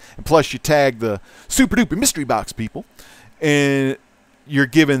see, and plus you tag the Super Duper Mystery Box people, and you're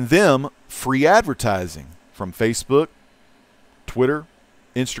giving them free advertising from Facebook, Twitter,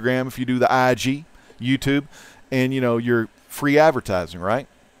 Instagram, if you do the IG, YouTube, and, you know, your free advertising, right?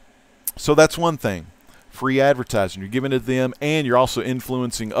 So that's one thing, free advertising. You're giving it to them, and you're also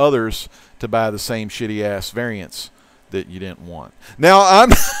influencing others to buy the same shitty-ass variants that you didn't want. Now,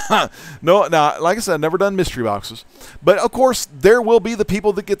 now, like I said, I've never done mystery boxes, but of course, there will be the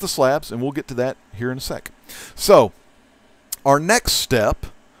people that get the slabs, and we'll get to that here in a sec. So, our next step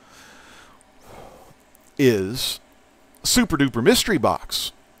is Super Duper Mystery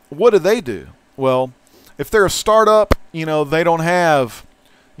Box. What do? Well, if they're a startup, you know, they don't have,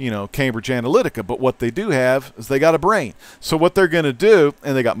 you know, Cambridge Analytica, but what they do have is they got a brain. So what they're going to do,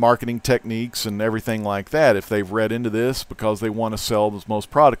 and they got marketing techniques and everything like that if they've read into this because they want to sell as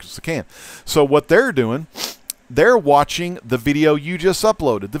most products as they can. So what they're doing, they're watching the video you just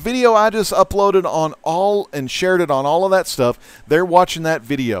uploaded. The video I just uploaded on all and shared it on all of that stuff. They're watching that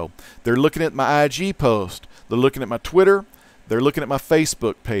video. They're looking at my IG post. They're looking at my Twitter. They're looking at my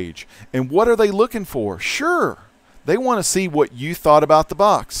Facebook page. And what are they looking for? Sure, they want to see what you thought about the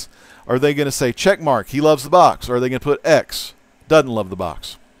box. Are they going to say check mark, he loves the box? Or are they going to put X, doesn't love the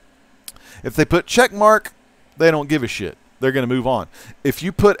box? If they put check mark, they don't give a shit. They're going to move on. If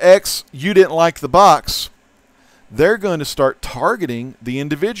you put X, you didn't like the box, they're going to start targeting the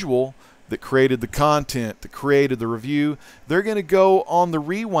individual that created the content, that created the review. They're going to go on the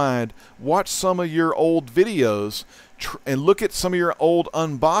rewind, watch some of your old videos, and look at some of your old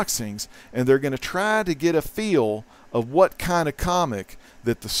unboxings, and they're going to try to get a feel of what kind of comic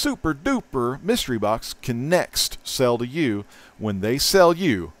that the Super Duper Mystery Box can next sell to you when they sell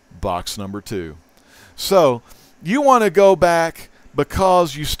you box number 2. So you want to go back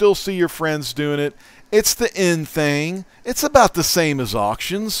because you still see your friends doing it. It's the in thing. It's about the same as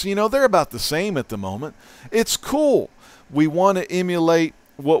auctions. You know, they're about the same at the moment. It's cool. We want to emulate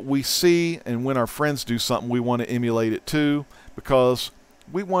what we see, and when our friends do something, we want to emulate it too because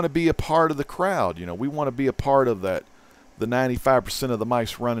we want to be a part of the crowd. You know, we want to be a part of that, the 95% of the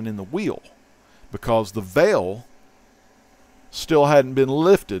mice running in the wheel, because the veil still hadn't been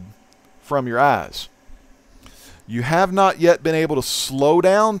lifted from your eyes. You have not yet been able to slow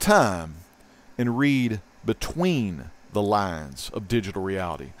down time and read between the lines of digital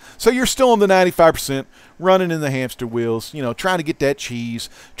reality. So you're still in the 95%, running in the hamster wheels, you know, trying to get that cheese,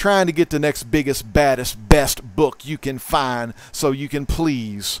 trying to get the next biggest, baddest, best book you can find so you can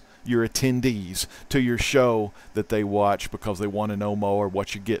please your attendees to your show that they watch because they want to know more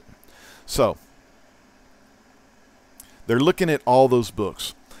what you're getting. So they're looking at all those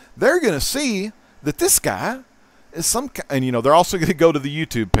books. They're going to see that this guy is and you know, they're also going to go to the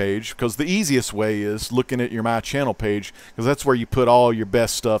YouTube page, because the easiest way is looking at your My Channel page, because that's where you put all your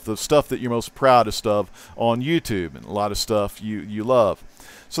best stuff, the stuff that you're most proudest of on YouTube, and a lot of stuff you love.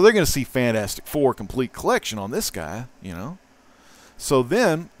 So they're going to see Fantastic Four complete collection on this guy, you know. So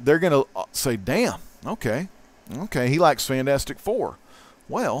then they're going to say, damn, okay, he likes Fantastic Four.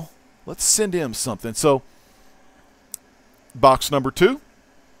 Well, let's send him something. So box number 2,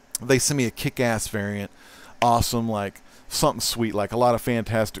 they send me a kick-ass variant. Awesome, like something sweet, like a lot of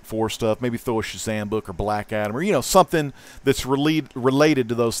Fantastic Four stuff. Maybe throw a Shazam book or Black Adam, or, you know, something that's related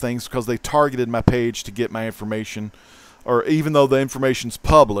to those things, because they targeted my page to get my information. Or even though the information's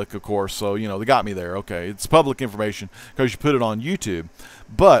public, of course, so, you know, they got me there. Okay, it's public information because you put it on YouTube.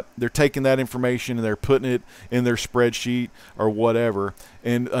 But they're taking that information and they're putting it in their spreadsheet or whatever.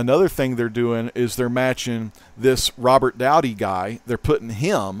 And another thing they're doing is they're matching this Robert Dowdy guy. They're putting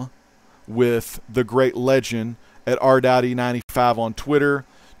him with the great legend at rdowdy95 on Twitter,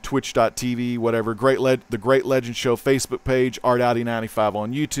 twitch.tv, whatever, the Great Legend Show Facebook page, rdowdy95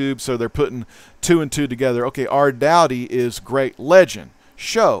 on YouTube. So they're putting 2 and 2 together. Okay, R. Dowdy is Great Legend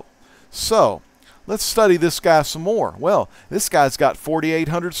Show. So let's study this guy some more. Well, this guy's got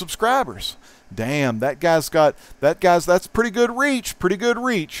 4,800 subscribers. Damn, that's pretty good reach,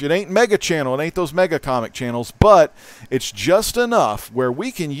 It ain't mega channel, it ain't those mega comic channels, but it's just enough where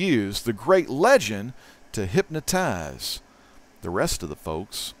we can use the Great Legend to hypnotize the rest of the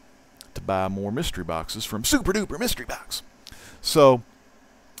folks to buy more mystery boxes from Super Duper Mystery Box. So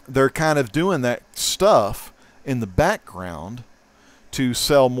they're kind of doing that stuff in the background to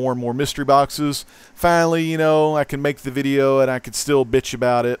sell more and more mystery boxes. Finally, you know, I can make the video and I could still bitch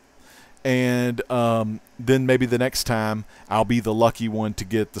about it. And then maybe the next time I'll be the lucky one to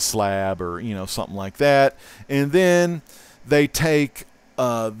get the slab, or, you know, something like that. And then they take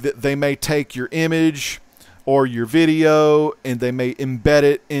they may take your image or your video and they may embed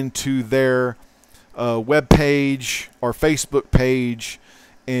it into their web page or Facebook page,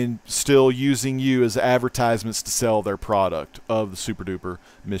 and still using you as advertisements to sell their product of the Super Duper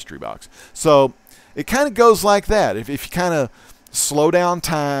Mystery Box. So it kind of goes like that. If you kind of slow down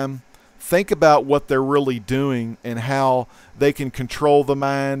time, think about what they're really doing and how they can control the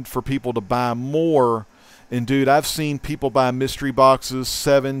mind for people to buy more. And dude, I've seen people buy mystery boxes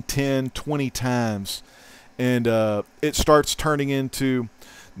 7, 10, 20 times. And it starts turning into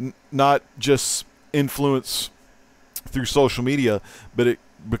not just influence through social media, but it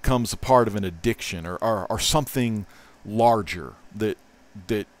becomes a part of an addiction or something larger that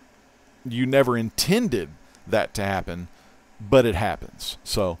you never intended that to happen, but it happens.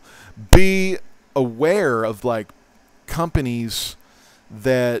 So be aware of, like, companies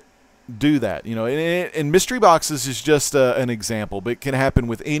that do that, you know. And mystery boxes is just an example, but it can happen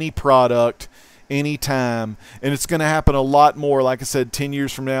with any product, anytime, and it's going to happen a lot more. Like I said, 10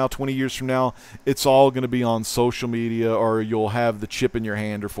 years from now, 20 years from now, it's all going to be on social media, or you'll have the chip in your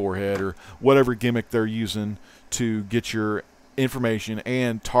hand or forehead or whatever gimmick they're using to get your information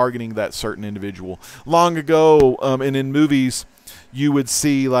and targeting that certain individual. Long ago, and in movies, you would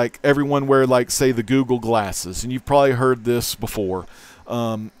see, like, everyone wear, like, say, the Google glasses, and you've probably heard this before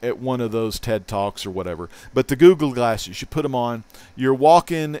at one of those TED Talks or whatever. But the Google glasses, you put them on. You're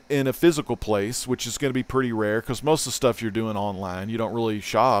walking in a physical place, which is going to be pretty rare because most of the stuff you're doing online, you don't really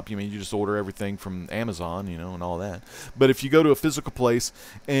shop. You mean, you just order everything from Amazon, you know, and all that. But if you go to a physical place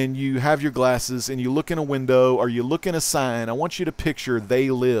and you have your glasses and you look in a window or you look in a sign, I want you to picture They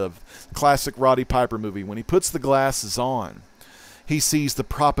Live, classic Roddy Piper movie. When he puts the glasses on, he sees the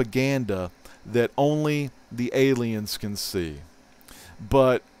propaganda that only the aliens can see.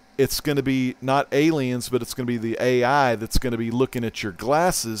 But it's going to be not aliens, but it's going to be the AI that's going to be looking at your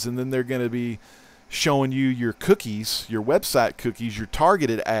glasses, and then they're going to be showing you your cookies, your website cookies, your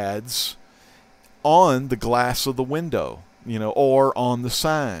targeted ads on the glass of the window, you know, or on the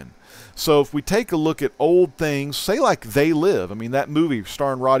sign. So if we take a look at old things, say like They Live, I mean, that movie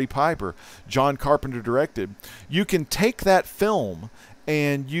starring Roddy Piper, John Carpenter directed, you can take that film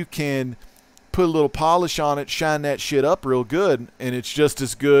and you can put a little polish on it, shine that shit up real good, and it's just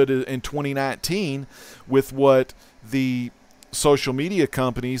as good in 2019 with what the social media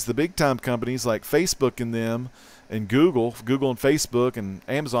companies, the big time companies like Facebook and them, and Google and Facebook and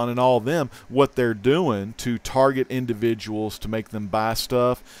Amazon and all of them, what they're doing to target individuals to make them buy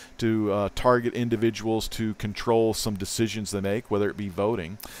stuff, to target individuals to control some decisions they make, whether it be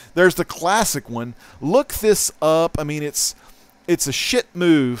voting. There's the classic one. Look this up. I mean, it's a shit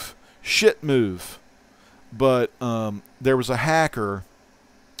move, but there was a hacker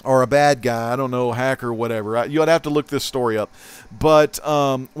or a bad guy, I don't know, hacker or whatever. You'd have to look this story up. But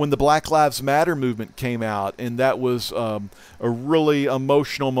when the Black Lives Matter movement came out, and that was a really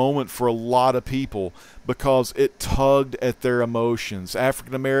emotional moment for a lot of people because it tugged at their emotions.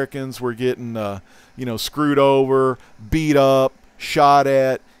 African Americans were getting, you know, screwed over, beat up, shot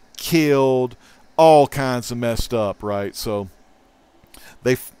at, killed, all kinds of messed up, right? So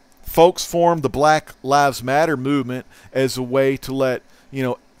Folks formed the Black Lives Matter movement as a way to let, you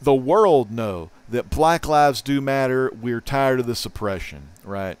know, the world know that Black lives do matter. We're tired of this oppression,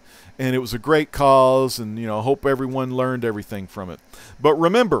 right? And it was a great cause, and, you know, hope everyone learned everything from it. But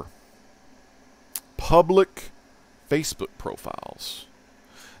remember, public Facebook profiles.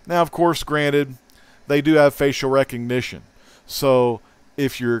 Now, of course, granted, they do have facial recognition. So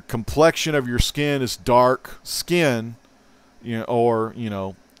if your complexion of your skin is dark skin, you know, or, you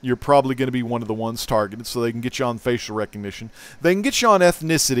know, you're probably going to be one of the ones targeted, so they can get you on facial recognition. They can get you on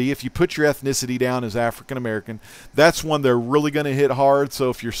ethnicity. If you put your ethnicity down as African American, that's one they're really going to hit hard. So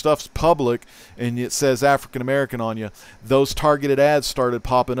if your stuff's public and it says African American on you, those targeted ads started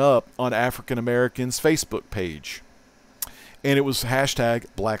popping up on African Americans' Facebook page. And it was hashtag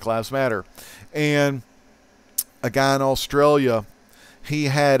Black Lives Matter. And a guy in Australia, he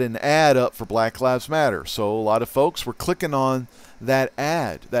had an ad up for Black Lives Matter. So a lot of folks were clicking on that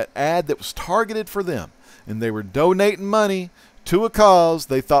ad that was targeted for them. And they were donating money to a cause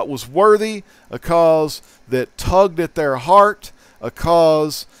they thought was worthy, a cause that tugged at their heart, a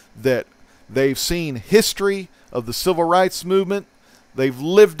cause that they've seen history of the civil rights movement. They've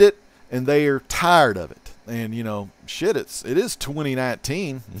lived it, and they are tired of it. And, you know, shit, it is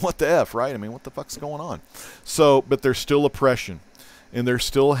 2019. What the F, right? I mean, what the fuck's going on? So, but there's still oppression, and there's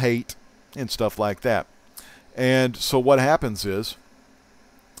still hate and stuff like that. And so what happens is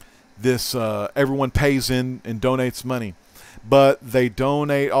this everyone pays in and donates money, but they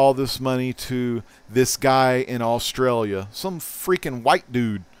donate all this money to this guy in Australia. Some freaking white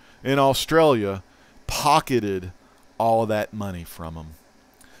dude in Australia pocketed all of that money from him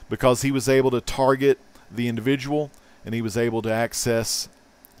because he was able to target the individual, and he was able to access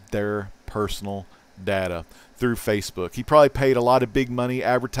their personal data through Facebook. He probably paid a lot of big money,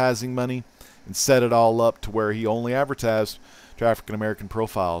 advertising money, and set it all up to where he only advertised to African American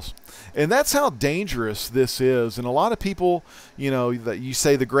profiles. And that's how dangerous this is. And a lot of people, you know, that you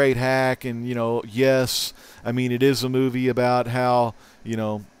say The Great Hack, and, you know, yes, I mean, it is a movie about how, you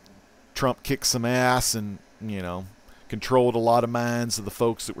know, Trump kicked some ass and, you know, controlled a lot of minds of the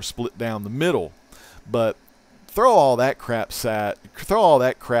folks that were split down the middle. But throw all that crap aside,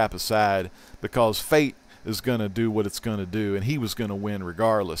 because fate is going to do what it's going to do, and he was going to win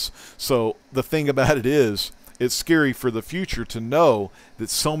regardless. So the thing about it is, it's scary for the future to know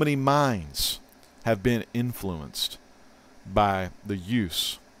that so many minds have been influenced by the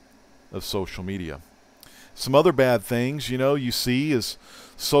use of social media. Some other bad things, you know, you see is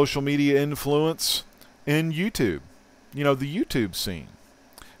social media influence in YouTube. You know, the YouTube scene.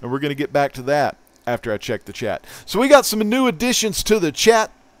 And we're going to get back to that after I check the chat. So we got some new additions to the chat.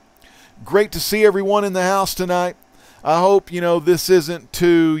 Great to see everyone in the house tonight. I hope, you know, this isn't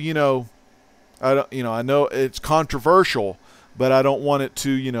too, you know, I know it's controversial, but I don't want it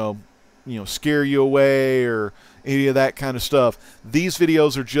to, you know, scare you away or any of that kind of stuff. These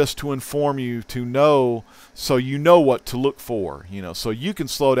videos are just to inform you, to know, so you know what to look for, you know, so you can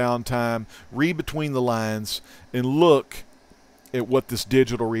slow down time, read between the lines, and look at what this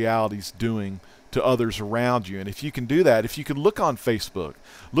digital reality is doing to others around you. And if you can do that, if you can look on Facebook,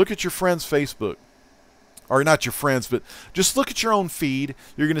 look at your friend's Facebook, or not your friends, but just look at your own feed,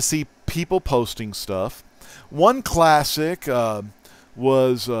 you're going to see people posting stuff. One classic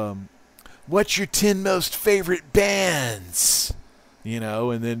was, what's your 10 most favorite bands? You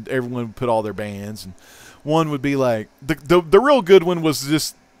know, and then everyone would put all their bands. And one would be like, the real good one was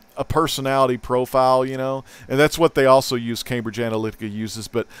just a personality profile, you know, and that's what they also use, Cambridge Analytica uses,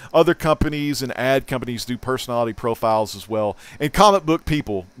 but other companies and ad companies do personality profiles as well. And comic book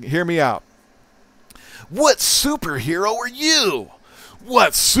people, hear me out. What superhero are you?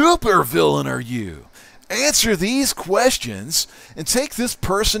 What supervillain are you? Answer these questions and take this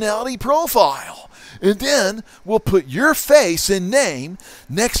personality profile. And then we'll put your face and name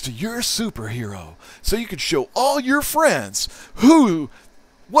next to your superhero, so you can show all your friends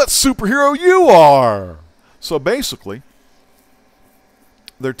what superhero you are. So basically,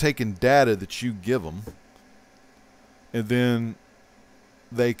 they're taking data that you give them, and then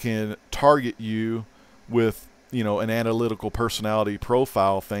they can target you with, you know, an analytical personality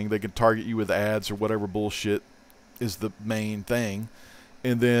profile thing. They can target you with ads or whatever bullshit is the main thing.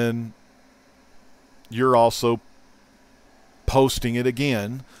 And then you're also posting it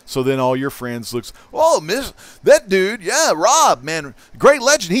again, so then all your friends looks, oh, that dude, yeah, Rob, man, great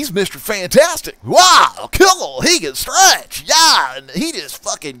legend, he's Mr. Fantastic, wow, cool, he can stretch, yeah, and he just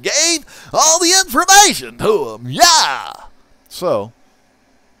fucking gave all the information to him, yeah. So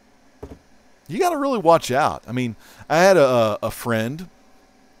you got to really watch out. I mean, I had a friend,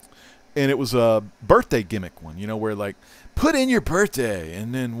 and it was a birthday gimmick one, you know, where like, put in your birthday,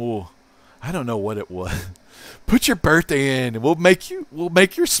 and then I don't know what it was. Put your birthday in, and we'll make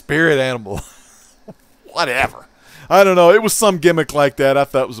your spirit animal. Whatever. I don't know. It was some gimmick like that. I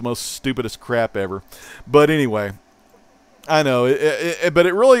thought it was the most stupidest crap ever. But anyway, I know. But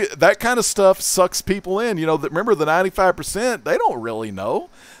it really, that kind of stuff sucks people in. You know, remember the 95%, they don't really know.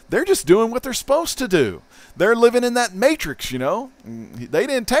 They're just doing what they're supposed to do. They're living in that matrix, you know. They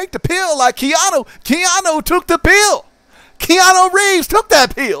didn't take the pill like Keanu. Keanu took the pill. Keanu Reeves took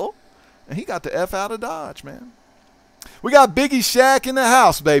that pill. And he got the F out of Dodge, man. We got Biggie Shaq in the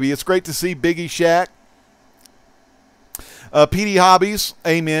house, baby. It's great to see Biggie Shaq. PD Hobbies,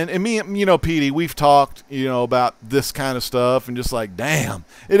 amen. And me, you know, PD, we've talked, you know, about this kind of stuff, and just like, damn,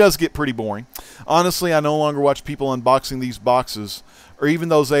 it does get pretty boring. Honestly, I no longer watch people unboxing these boxes, or even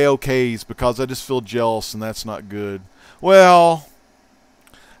those AOKs, because I just feel jealous, and that's not good. Well,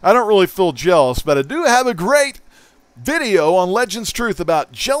 I don't really feel jealous, but I do have a great video on Legends Truth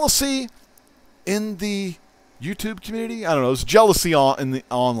about jealousy in the YouTube community. I don't know. It's jealousy in the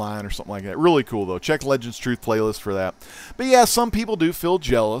online or something like that. Really cool, though. Check Legends Truth playlist for that. But yeah, some people do feel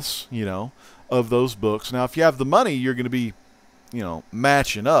jealous, you know, of those books. Now, if you have the money, you're going to be, you know,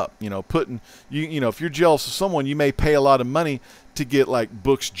 matching up, you know, you know, if you're jealous of someone, you may pay a lot of money to get like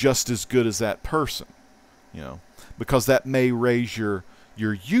books just as good as that person, you know, because that may raise your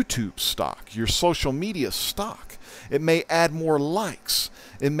YouTube stock, your social media stock. It may add more likes.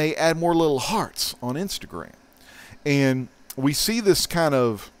 It may add more little hearts on Instagram. And we see this kind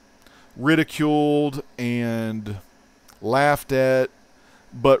of ridiculed and laughed at,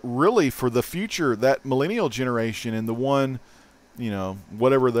 but really for the future, that millennial generation and the one, you know,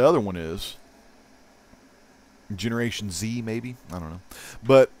 whatever the other one is, Generation Z maybe, I don't know.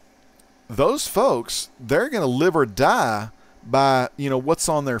 But those folks, they're going to live or die by, you know, what's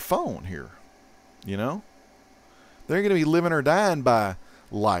on their phone here, you know? They're going to be living or dying by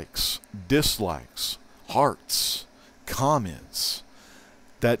likes, dislikes, hearts, comments.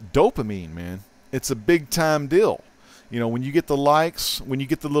 That dopamine, man, it's a big time deal. You know, when you get the likes, when you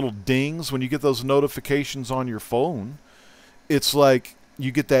get the little dings, when you get those notifications on your phone, it's like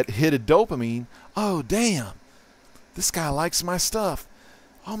you get that hit of dopamine. Oh, damn, this guy likes my stuff.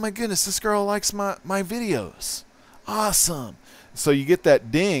 Oh my goodness, this girl likes my videos. Awesome. So you get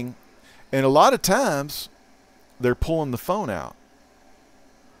that ding, and a lot of times they're pulling the phone out.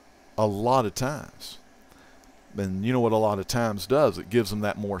 A lot of times. And you know what a lot of times does? It gives them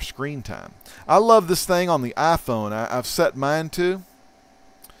that more screen time. I love this thing on the iPhone. I've set mine to.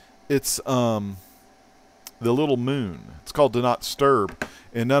 It's the little moon. It's called Do Not Disturb,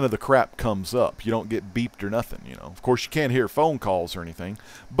 and none of the crap comes up. You don't get beeped or nothing, you know. Of course, you can't hear phone calls or anything,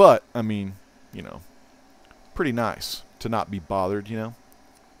 but, I mean, you know, pretty nice to not be bothered, you know.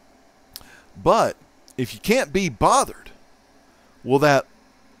 But if you can't be bothered, will that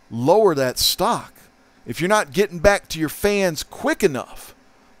lower that stock? If you're not getting back to your fans quick enough,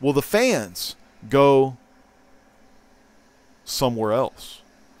 will the fans go somewhere else?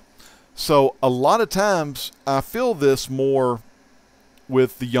 So a lot of times I feel this more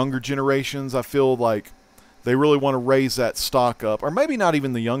with the younger generations. I feel like they really want to raise that stock up, or maybe not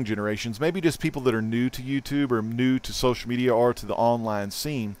even the young generations, maybe just people that are new to YouTube or new to social media or to the online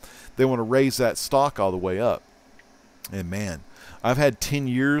scene. They want to raise that stock all the way up. And man, I've had 10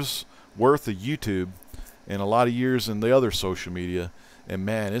 years worth of YouTube and a lot of years in the other social media, and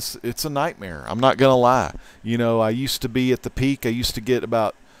man, it's a nightmare. I'm not gonna lie. You know, I used to be at the peak. I used to get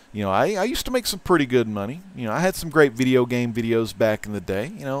about, you know, I used to make some pretty good money. You know, I had some great video game videos back in the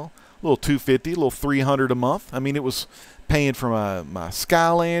day. You know, a little $250, a little $300 a month. I mean, it was paying for my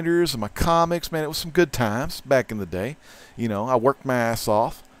Skylanders and my comics. Man, it was some good times back in the day. You know, I worked my ass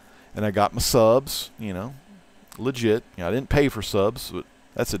off, and I got my subs. You know, legit. You know, I didn't pay for subs, but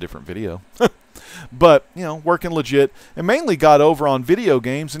that's a different video. But, you know, working legit, and mainly got over on video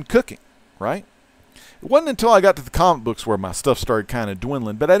games and cooking, right? It wasn't until I got to the comic books where my stuff started kind of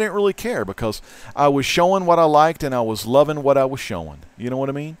dwindling, but I didn't really care because I was showing what I liked and I was loving what I was showing. You know what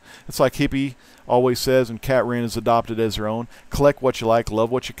I mean? It's like Hippie always says, and Cat Wren has adopted as her own: collect what you like, love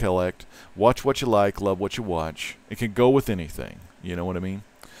what you collect, watch what you like, love what you watch. It can go with anything. You know what I mean?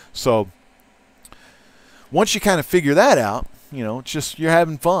 So once you kind of figure that out, you know, it's just you're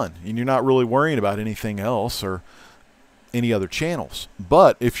having fun and you're not really worrying about anything else or any other channels.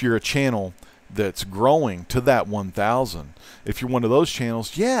 But if you're a channel that's growing to that 1,000, if you're one of those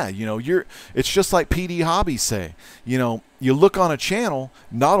channels, yeah, you know, it's just like PD Hobbies say. You know, you look on a channel,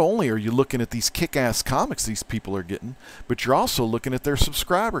 not only are you looking at these kick-ass comics these people are getting, but you're also looking at their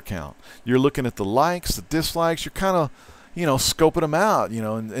subscriber count. You're looking at the likes, the dislikes. You're kind of, scoping them out,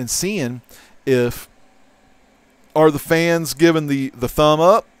 and seeing if are the fans giving the thumb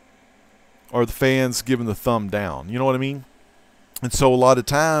up, or the fans giving the thumb down. You know what I mean? And so a lot of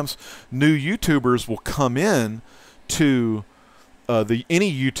times new YouTubers will come in to and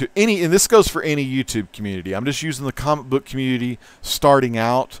this goes for any YouTube community. I'm just using the comic book community starting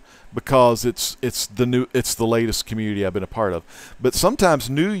out because it's the latest community I've been a part of. But sometimes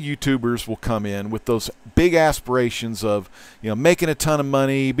new YouTubers will come in with those big aspirations of, making a ton of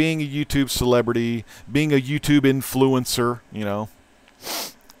money, being a YouTube celebrity, being a YouTube influencer,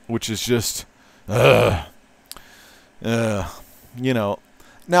 which is just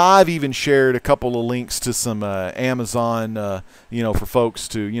Now, I've even shared a couple of links to some Amazon, for folks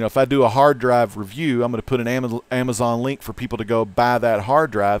to, if I do a hard drive review, I'm going to put an Amazon link for people to go buy that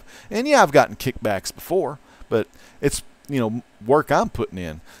hard drive. And yeah, I've gotten kickbacks before, but it's, work I'm putting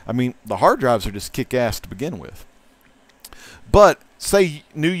in. I mean, the hard drives are just kick-ass to begin with. But say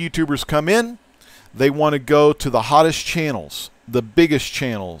new YouTubers come in, they want to go to the hottest channels, the biggest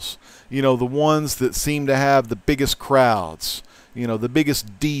channels, the ones that seem to have the biggest crowds, the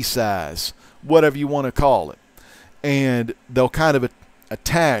biggest D size, whatever you want to call it. And they'll kind of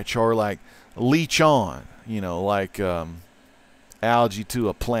attach or like leech on, like algae to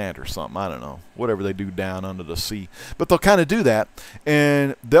a plant or something. I don't know, whatever they do down under the sea. But they'll kind of do that,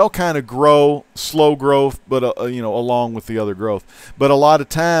 and they'll kind of grow, slow growth, but along with the other growth. But a lot of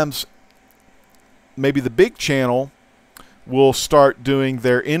times, maybe the big channel will start doing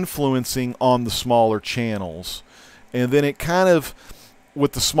their influencing on the smaller channels. And then it kind of,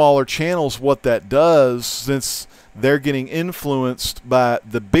 with the smaller channels, what that does, since they're getting influenced by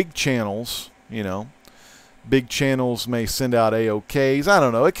the big channels, big channels may send out AOKs. I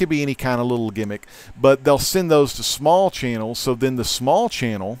don't know. It could be any kind of little gimmick. But they'll send those to small channels, so then the small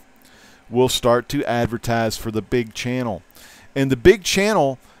channel will start to advertise for the big channel. And the big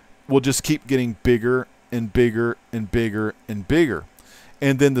channel will just keep getting bigger and bigger and bigger and bigger.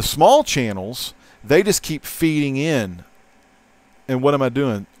 And then the small channels, they just keep feeding in. And what am I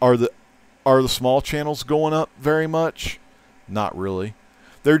doing? Are the small channels going up very much? Not really.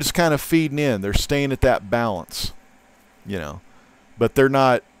 They're just kind of feeding in. They're staying at that balance, but they're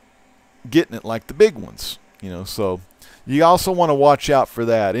not getting it like the big ones, so you also want to watch out for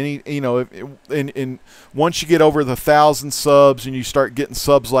that. Once you get over the 1,000 subs and you start getting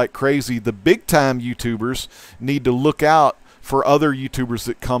subs like crazy, the big time YouTubers need to look out for other YouTubers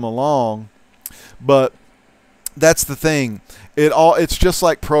that come along. But that's the thing. It's just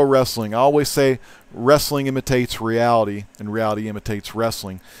like pro wrestling. I always say wrestling imitates reality and reality imitates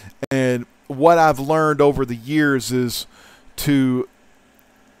wrestling. And what I've learned over the years is to,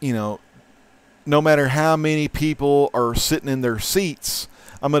 no matter how many people are sitting in their seats,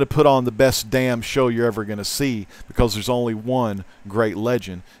 I'm going to put on the best damn show you're ever going to see, because there's only one great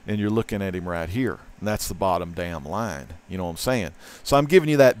legend, and you're looking at him right here. And that's the bottom damn line. You know what I'm saying? So I'm giving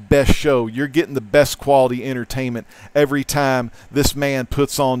you that best show. You're getting the best quality entertainment every time this man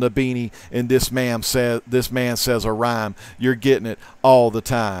puts on the beanie and this man says a rhyme. You're getting it all the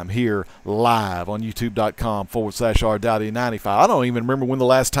time here live on youtube.com/rdowdy95. I don't even remember when the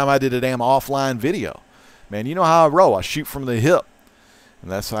last time I did a damn offline video. Man, you know how I roll. I shoot from the hip.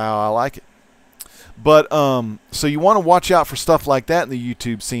 And that's how I like it. But so you want to watch out for stuff like that in the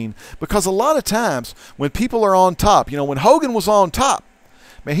YouTube scene, because a lot of times when people are on top, when Hogan was on top,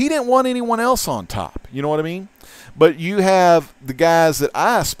 man, he didn't want anyone else on top. You know what I mean? But you have the guys that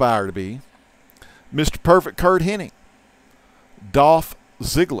I aspire to be, Mr. Perfect Kurt Hennig, Dolph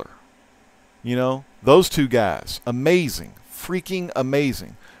Ziggler. Those two guys, amazing, freaking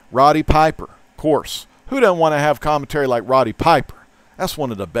amazing. Roddy Piper, of course. Who doesn't want to have commentary like Roddy Piper? That's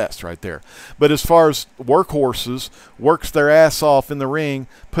one of the best right there. But as far as workhorses, works their ass off in the ring,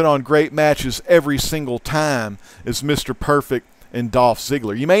 put on great matches every single time, is Mr. Perfect and Dolph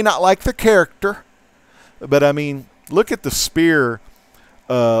Ziggler. You may not like the character, but I mean, look at the spear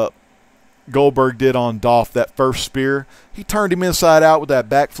Goldberg did on Dolph, that first spear. He turned him inside out with that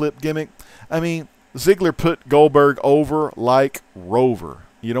backflip gimmick. I mean, Ziggler put Goldberg over like Rover.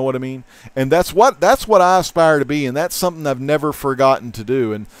 You know what I mean? And that's what I aspire to be, and that's something I've never forgotten to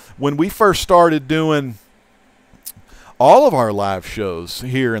do. And when we first started doing all of our live shows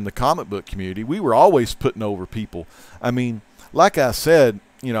here in the comic book community, we were always putting over people. I mean, like I said,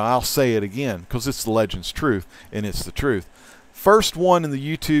 I'll say it again because it's the legend's truth, and it's the truth. First one in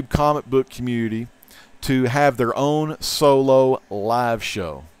the YouTube comic book community to have their own solo live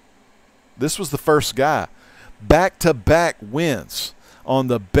show. This was the first guy. Back-to-back wins on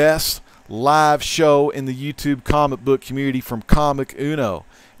the best live show in the YouTube comic book community from Comic Uno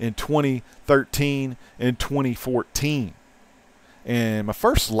in 2013 and 2014. And my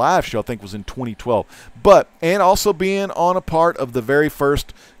first live show, I think, was in 2012. And also being on a part of the very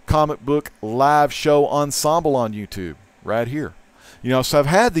first comic book live show ensemble on YouTube, right here. You know, so I've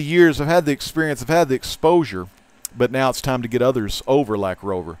had the years, I've had the experience, I've had the exposure, but now it's time to get others over like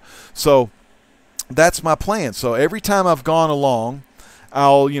Rover. So that's my plan. So every time I've gone along,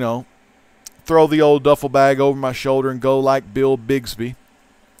 I'll, you know, throw the old duffel bag over my shoulder and go like Bill Bixby.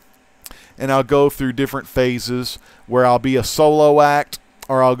 And I'll go through different phases where I'll be a solo act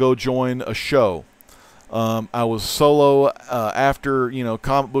or I'll go join a show. I was solo after, you know,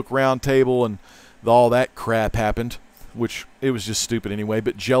 Comic Book Roundtable and all that crap happened, which it was just stupid anyway,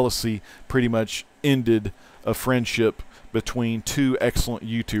 but jealousy pretty much ended a friendship between two excellent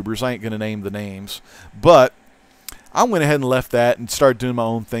YouTubers. I ain't going to name the names, but I went ahead and left that and started doing my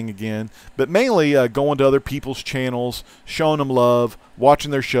own thing again, but mainly going to other people's channels, showing them love,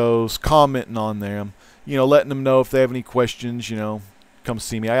 watching their shows, commenting on them, you know, letting them know if they have any questions, you know, come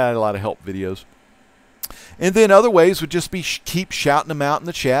see me. I got a lot of help videos. And then other ways would just be keep shouting them out in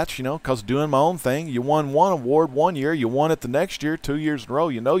the chats, you know, because doing my own thing. You won one award one year, you won it the next year, 2 years in a row,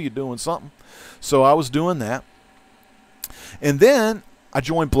 you know you're doing something. So I was doing that. And then I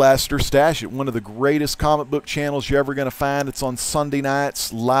joined Blaster Stash It, one of the greatest comic book channels you're ever going to find. It's on Sunday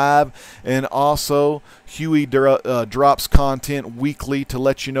nights live, and also Huey drops content weekly to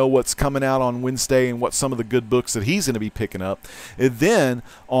let you know what's coming out on Wednesday and what some of the good books that he's going to be picking up. And then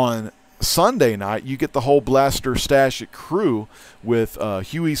on Sunday night, you get the whole Blaster Stash It crew with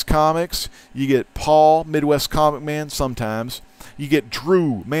Huey's Comics. You get Paul, Midwest Comic Man, sometimes. You get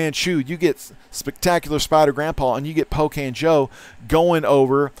Drew, Manchu, you get Spectacular Spider Grandpa, and you get Pocan Joe going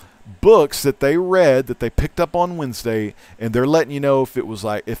over books that they read, that they picked up on Wednesday, and they're letting you know if it was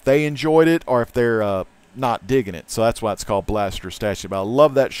like, if they enjoyed it or if they're not digging it. So that's why it's called Blaster Stash It. But I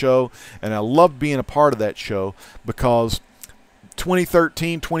love that show, and I love being a part of that show because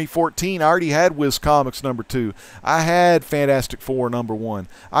 2013, 2014, I already had Wiz Comics #2. I had Fantastic Four #1.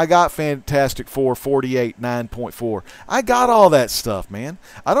 I got Fantastic Four 48 9.4. I got all that stuff, man.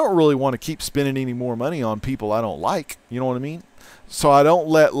 I don't really want to keep spending any more money on people I don't like. You know what I mean? So I don't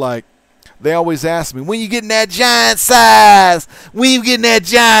let, like, they always ask me, when you getting that giant size? When you getting that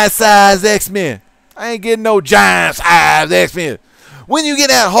giant size X-Men? I ain't getting no giant size X-Men. When you get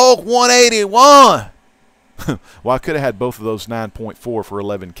that Hulk 181? Well, I could have had both of those 9.4 for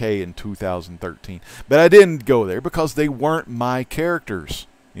 $11K in 2013. But I didn't go there because they weren't my characters,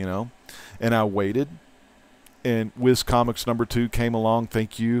 you know. And I waited. And Wiz Comics #2 came along.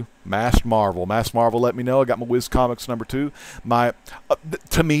 Thank you, Masked Marvel. Masked Marvel let me know I got my Wiz Comics #2. My,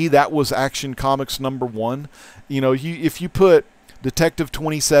 to me, that was Action Comics #1. You know, if you put Detective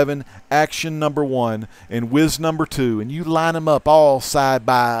 27, Action #1, and Wiz #2, and you line them up all side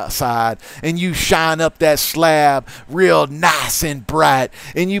by side, and you shine up that slab real nice and bright,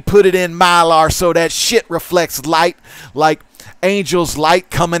 and you put it in Mylar so that shit reflects light like angels' light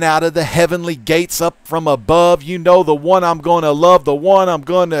coming out of the heavenly gates up from above. You know the one I'm going to love, the one I'm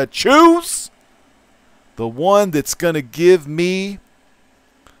going to choose, the one that's going to give me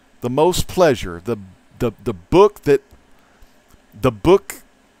the most pleasure, the book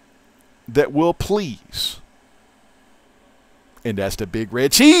that will please. And that's the Big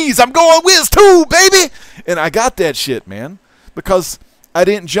Red Cheese. I'm going Wiz too, baby. And I got that shit, man, because I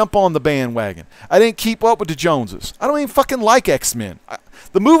didn't jump on the bandwagon. I didn't keep up with the Joneses. I don't even fucking like X-Men.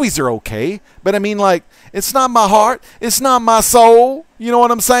 The movies are okay, but I mean, like, it's not my heart. It's not my soul. You know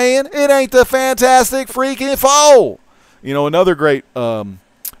what I'm saying? It ain't the Fantastic Freaking Four. You know, another great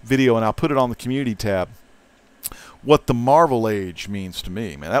video, and I'll put it on the community tab, what the Marvel Age means to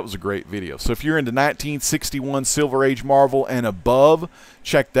me. Man, that was a great video. So if you're into 1961 Silver Age Marvel and above,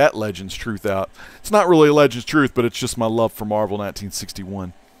 check that Legends Truth out. It's not really a Legends Truth, but it's just my love for Marvel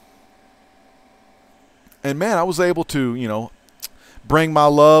 1961. And man, I was able to, you know, bring my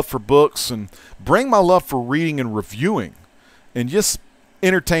love for books and bring my love for reading and reviewing and just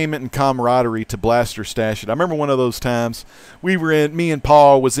entertainment and camaraderie to Blaster Stash It. I remember one of those times we were in, me and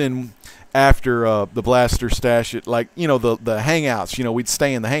Paul was in after the Blaster Stash It, like, you know, the hangouts, you know, we'd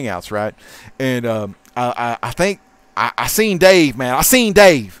stay in the hangouts, right? And I think I seen Dave, man. I seen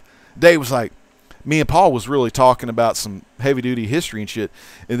Dave. Dave was like, me and Paul was really talking about some heavy duty history and shit.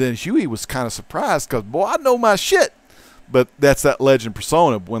 And then Huey was kind of surprised because, boy, I know my shit. But that's that Legend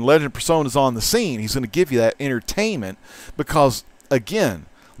Persona. When Legend Persona's on the scene, he's going to give you that entertainment because, again,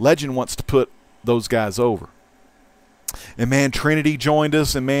 Legend wants to put those guys over. And man, Trinity joined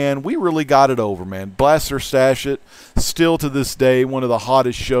us, and man, we really got it over, man. Blaster Stash It, still to this day, one of the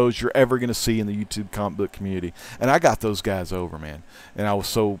hottest shows you're ever going to see in the YouTube comic book community. And I got those guys over, man. And I was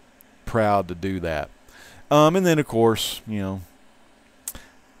so proud to do that. And then, of course, you know,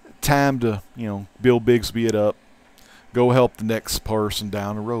 time to, you know, Bill Bixby it up. Go help the next person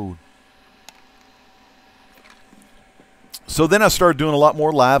down the road. So then I started doing a lot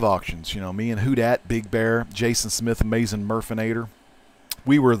more live auctions. You know, me and Hoodat, Big Bear, Jason Smith, Amazing Murfinator.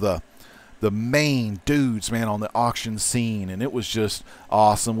 We were the main dudes, man, on the auction scene, and it was just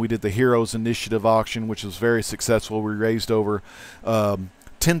awesome. We did the Heroes Initiative auction, which was very successful. We raised over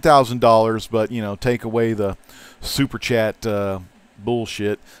 $10,000, but, you know, take away the super chat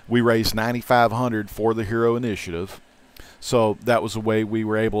bullshit, we raised $9,500 for the Hero Initiative. So that was a way we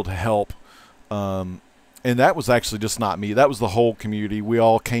were able to help. And that was actually just not me. That was the whole community. We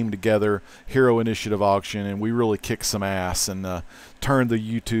all came together, Hero Initiative auction, and we really kicked some ass and turned the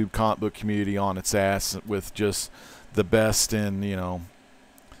YouTube comic book community on its ass with just the best in, you know,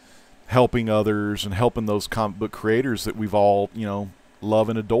 helping others and helping those comic book creators that we've all, you know, love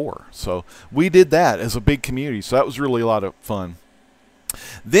and adore. So we did that as a big community. So that was really a lot of fun.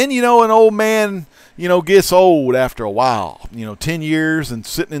 Then, you know, an old man, you know, gets old after a while. You know, 10 years and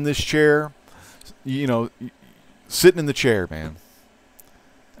sitting in this chair, you know, sitting in the chair, man.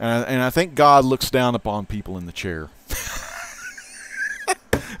 And I think God looks down upon people in the chair.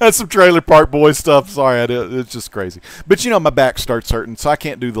 That's some Trailer Park Boys stuff. Sorry, it's just crazy. But, you know, my back starts hurting, so I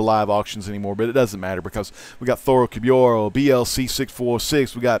can't do the live auctions anymore. But it doesn't matter because we got Thoro Caballero, BLC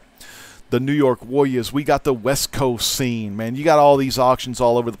 6406. We got the New York Warriors. We got the West Coast scene, man. You got all these auctions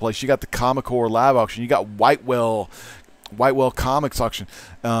all over the place. You got the Comic Core live auction. You got Whitewell Comics auction.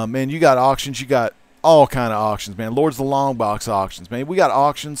 Man, you got auctions. You got all kind of auctions, man. Lords of the Long Box auctions, man. We got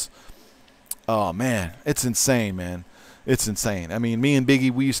auctions. Oh, man. It's insane, man. It's insane. I mean, me and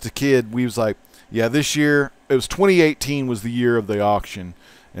Biggie, we used to kid. We was like, yeah, this year, it was 2018 was the year of the auction.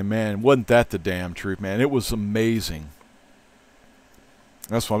 And, man, wasn't that the damn truth, man. It was amazing.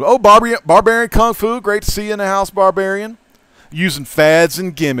 That's fun. Oh, Barbarian Kung Fu. Great to see you in the house, Barbarian. Using fads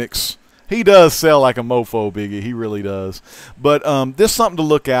and gimmicks. He does sell like a mofo, Biggie. He really does. But this is something to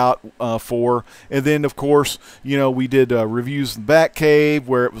look out for. And then, of course, you know, we did reviews in the Batcave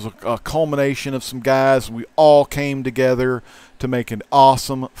where it was a culmination of some guys. We all came together to make an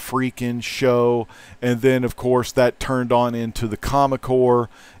awesome freaking show. And then, of course, that turned on into the Comic Core.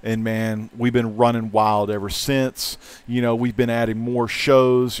 And, man, we've been running wild ever since. You know, we've been adding more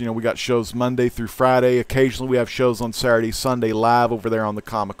shows. You know, we got shows Monday through Friday. Occasionally we have shows on Saturday, Sunday live over there on the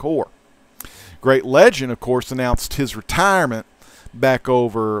Comic Core. Great Legend, of course, announced his retirement back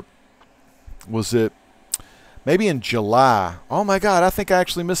over, was it maybe in July? Oh, my God, I think I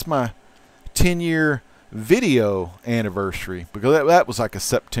actually missed my 10-year video anniversary because that was like a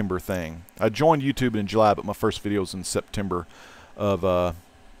September thing. I joined YouTube in July, but my first video was in September of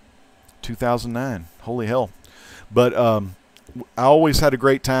 2009. Holy hell. But I always had a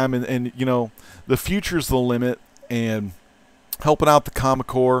great time, and you know, the future's the limit, and helping out the Comic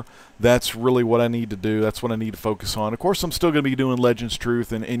Core, that's really what I need to do. That's what I need to focus on. Of course, I'm still going to be doing Legends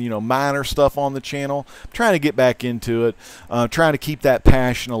Truth and you know, minor stuff on the channel. I'm trying to get back into it. Trying to keep that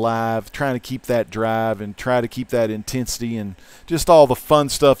passion alive. Trying to keep that drive and try to keep that intensity and just all the fun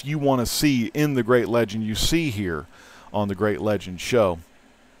stuff you want to see in the Great Legend you see here on the Great Legend show.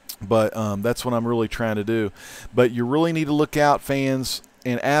 But that's what I'm really trying to do. But you really need to look out, fans,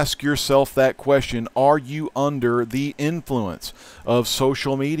 and ask yourself that question. Are you under the influence of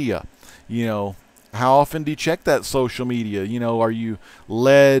social media? You know, how often do you check that social media? You know, are you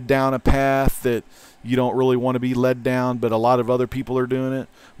led down a path that you don't really want to be led down, but a lot of other people are doing it?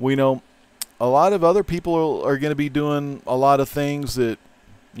 We know a lot of other people are going to be doing a lot of things that,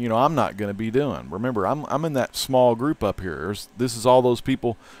 you know, I'm not going to be doing. Remember, I'm in that small group up here. This is all those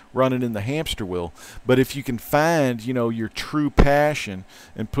people running in the hamster wheel. But if you can find, you know, your true passion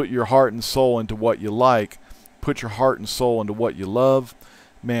and put your heart and soul into what you like, put your heart and soul into what you love,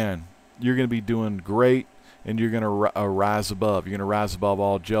 man, you're going to be doing great, and you're going to rise above. You're going to rise above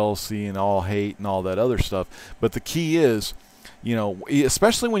all jealousy and all hate and all that other stuff. But the key is, you know,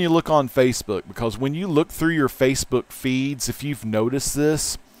 especially when you look on Facebook, because when you look through your Facebook feeds, if you've noticed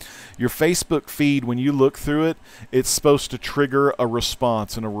this, your Facebook feed, when you look through it, it's supposed to trigger a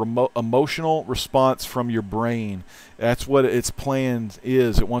response, and a emotional response from your brain. That's what its plan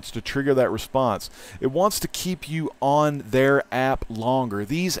is. It wants to trigger that response. It wants to keep you on their app longer.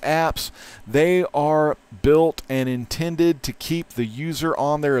 These apps, they are built and intended to keep the user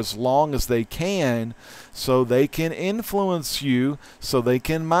on there as long as they can, so they can influence you, so they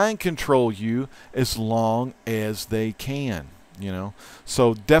can mind control you as long as they can. You know,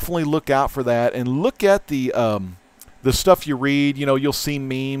 so definitely look out for that, and look at the stuff you read. You know, you'll see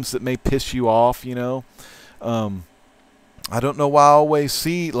memes that may piss you off. You know, I don't know why I always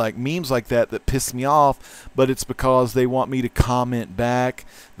see like memes like that piss me off, but it's because they want me to comment back.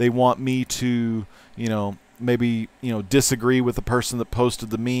 They want me to, you know, maybe, you know, disagree with the person that posted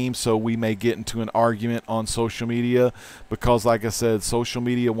the meme, so we may get into an argument on social media because, like I said, social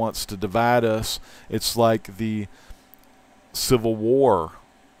media wants to divide us. It's like the civil war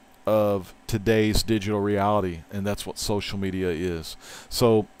of today's digital reality, and that's what social media is.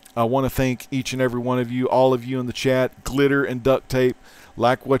 So I want to thank each and every one of you, all of you in the chat. Glitter and duct tape,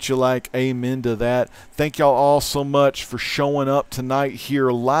 like what you like, amen to that. Thank y'all all so much for showing up tonight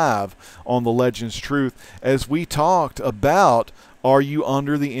here live on The Legends Truth as we talked about, are you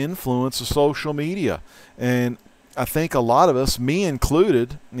under the influence of social media? And I think a lot of us, me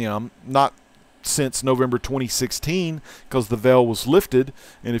included, you know, not since November 2016 because the veil was lifted,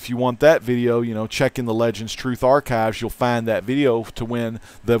 and if you want that video, you know, check in the Legends Truth archives. You'll find that video to when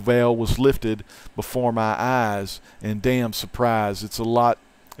the veil was lifted before my eyes, and damn surprise, it's a lot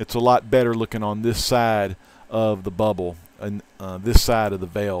better looking on this side of the bubble and this side of the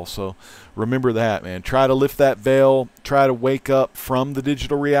veil. So remember that, man. Try to lift that veil, try to wake up from the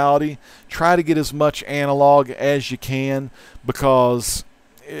digital reality, try to get as much analog as you can, because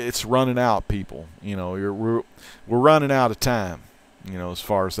it's running out, people. You know, we're running out of time, you know, as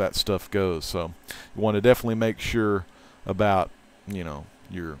far as that stuff goes. So you want to definitely make sure about, you know,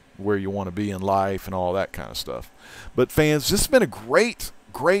 where you want to be in life and all that kind of stuff. But fans, this has been a great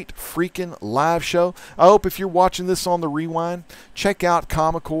freaking live show. I hope if you're watching this on the rewind, check out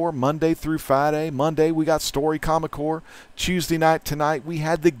Comic Core Monday through Friday. Monday we got Story Comic Core. Tuesday night tonight we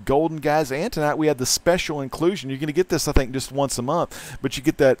had the Golden Guys, and tonight we had the special inclusion. You're going to get this, I think, just once a month, but you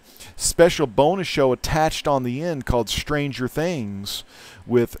get that special bonus show attached on the end called Stranger Things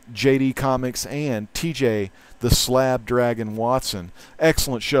with JD Comics and TJ the Slab Dragon Watson.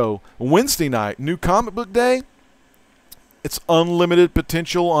 Excellent show. Wednesday night, new comic book day. It's unlimited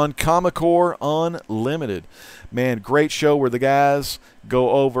potential on Comic Core Unlimited. Man, great show where the guys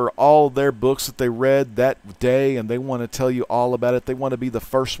go over all of their books that they read that day, and they want to tell you all about it. They want to be the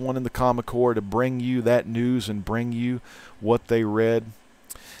first one in the Comic Core to bring you that news and bring you what they read.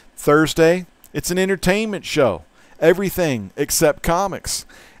 Thursday, it's an entertainment show. Everything except comics.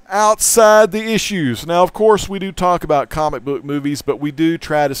 Outside the issues. Now, of course, we do talk about comic book movies, but we do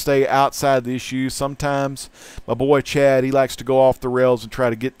try to stay outside the issues. Sometimes my boy Chad, he likes to go off the rails and try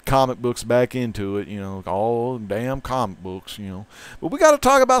to get comic books back into it, you know, all damn comic books, you know. But we got to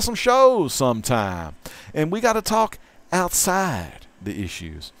talk about some shows sometime, and we got to talk outside the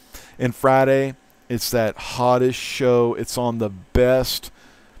issues. And Friday, it's that hottest show. It's on the best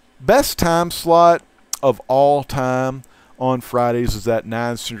time slot of all time. On Fridays is at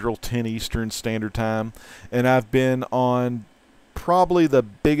 9 Central, 10 Eastern Standard Time. And I've been on probably the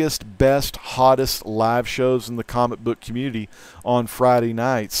biggest, best, hottest live shows in the comic book community on Friday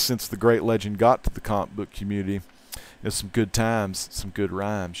nights since the great legend got to the comic book community. It's some good times, some good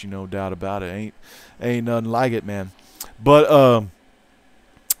rhymes, you no doubt about it. Ain't nothing like it, man. But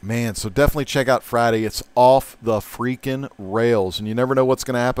man, so definitely check out Friday. It's off the freaking rails, and you never know what's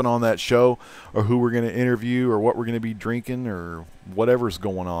going to happen on that show, or who we're going to interview, or what we're going to be drinking, or whatever's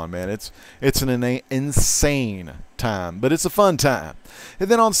going on, man. It's an insane time, but it's a fun time. And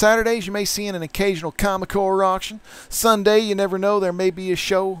then on Saturdays, you may see an occasional Comic Core auction. Sunday, you never know, there may be a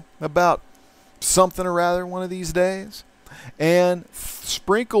show about something or rather one of these days. And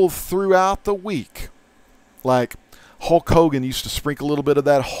sprinkled throughout the week, like Hulk Hogan used to sprinkle a little bit of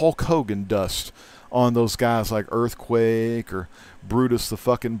that Hulk Hogan dust on those guys like Earthquake or Brutus the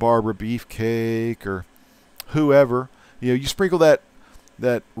fucking Barber Beefcake or whoever. You know, you sprinkle that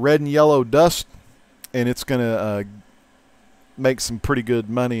red and yellow dust, and it's going to make some pretty good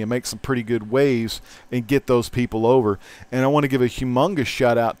money and make some pretty good waves and get those people over. And I want to give a humongous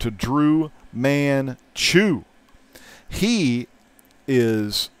shout out to Drew Manchu. He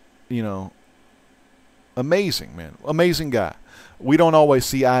is, you know, amazing, man. Amazing guy. We don't always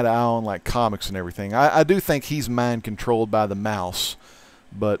see eye to eye on like comics and everything. I do think he's mind controlled by the mouse,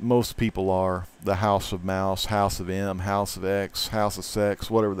 but most people are. The House of Mouse, House of M, House of X, House of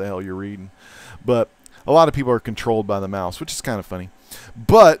Sex, whatever the hell you're reading. But a lot of people are controlled by the mouse, which is kind of funny.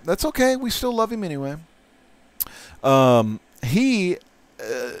 But that's okay. We still love him anyway. He,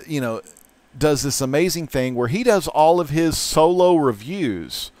 you know, does this amazing thing where he does all of his solo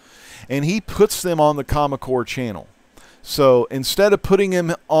reviews, and he puts them on the Comic Core channel. So instead of putting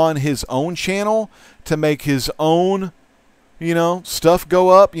him on his own channel to make his own, you know, stuff go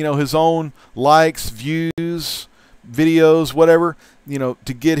up, you know, his own likes, views, videos, whatever, you know,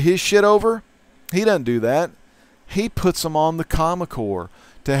 to get his shit over, he doesn't do that. He puts them on the Comic Core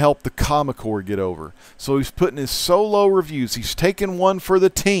to help the Comic Core get over. So he's putting his solo reviews. He's taking one for the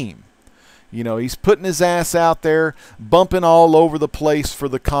team. You know, he's putting his ass out there, bumping all over the place for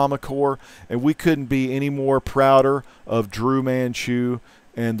the Comic Core, and we couldn't be any more prouder of Drew Manchu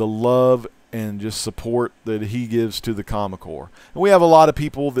and the love and just support that he gives to the Comic Core. And we have a lot of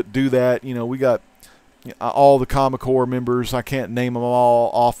people that do that. You know, we got all the Comic Core members. I can't name them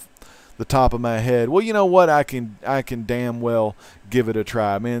all off the top of my head. Well, you know what? I can damn well give it a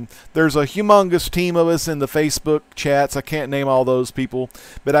try. Man, there's a humongous team of us in the Facebook chats. I can't name all those people,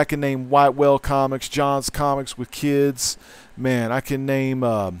 but I can name Whitewell Comics, John's Comics with Kids. Man, I can name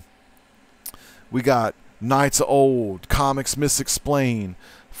we got Knights of Old, Comics Misexplained,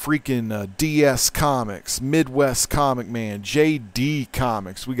 freaking DS Comics, Midwest Comic Man, JD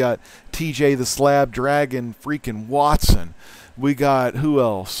Comics. We got TJ the Slab Dragon, freaking Watson. We got, who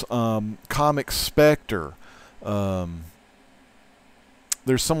else? Comic Spectre. There's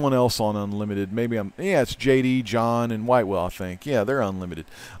someone else on Unlimited. Maybe it's JD, John, and Whitewell, I think. Yeah, they're Unlimited.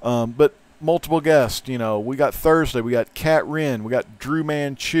 But multiple guests, you know. We got Thursday. We got Cat Wren. We got Drew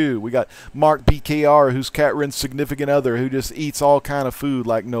Manchu. We got Mark BKR, who's Cat Wren's significant other, who just eats all kind of food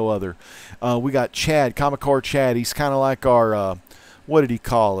like no other. We got Chad, Comic Core Chad. He's kind of like our... what did he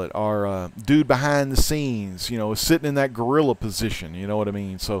call it? Our dude behind the scenes, you know, sitting in that gorilla position, you know what I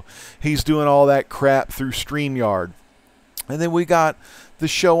mean? So he's doing all that crap through StreamYard. And then we got the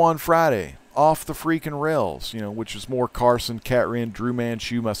show on Friday, Off the Freaking Rails, you know, which is more Carson, Cat Wren, Drew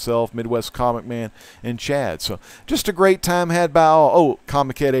Manchu, myself, Midwest Comic Man, and Chad. So just a great time had by all. Oh,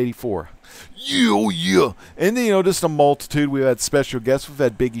 Comic Head 84. Yeah. And then, you know, just a multitude. We've had special guests. We've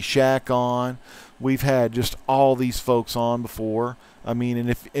had Biggie Shack on. We've had just all these folks on before. I mean,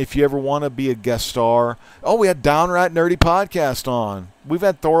 and if you ever want to be a guest star, we had Downright Nerdy Podcast on. We've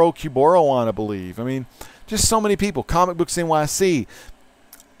had Thoro Kuboro on, I believe. I mean, just so many people. Comic Books NYC,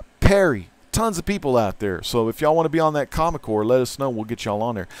 Perry, tons of people out there. So if y'all want to be on that Comic Core, let us know. We'll get y'all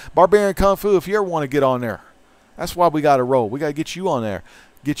on there. Barbarian Kung Fu, if you ever want to get on there, that's why we got to roll. We got to get you on there,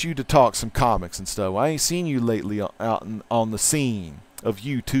 get you to talk some comics and stuff. I ain't seen you lately out on the scene of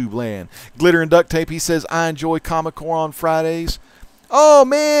YouTube land. Glitter and Duct Tape, he says, I enjoy Comic Core on Fridays. Oh,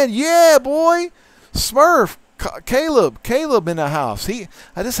 man, yeah, boy. Smurf, Caleb in the house. I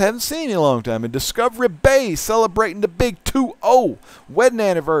just haven't seen him in a long time. And Discovery Bay celebrating the big 2-0 wedding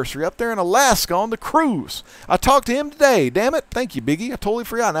anniversary up there in Alaska on the cruise. I talked to him today. Damn it. Thank you, Biggie. I totally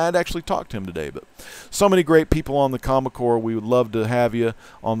forgot. And I had actually talked to him today. But so many great people on the Comic Core. We would love to have you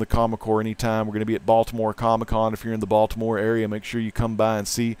on the Comic Core anytime. We're going to be at Baltimore Comic Con. If you're in the Baltimore area, make sure you come by and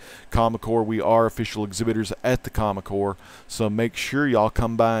see Comic Core. We are official exhibitors at the Comic Core. So make sure y'all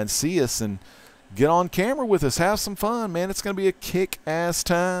come by and see us and get on camera with us. Have some fun, man. It's going to be a kick-ass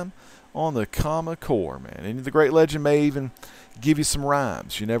time on the Comic Core, man. And the Great Legend may even give you some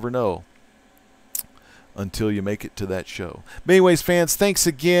rhymes. You never know until you make it to that show. But anyways, fans, thanks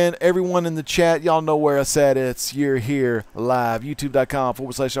again. Everyone in the chat, y'all know where it's at. You're here live.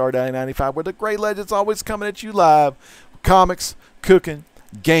 YouTube.com/R95, where the Great Legend's always coming at you live. Comics, cooking,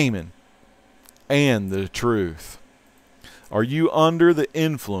 gaming, and the truth. Are you under the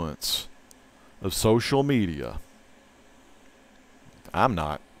influence of social media? I'm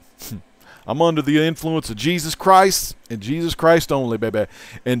not. I'm under the influence of Jesus Christ and Jesus Christ only, baby.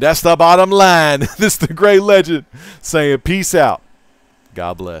 And that's the bottom line. This is the Great Legend saying peace out.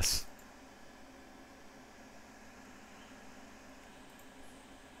 God bless.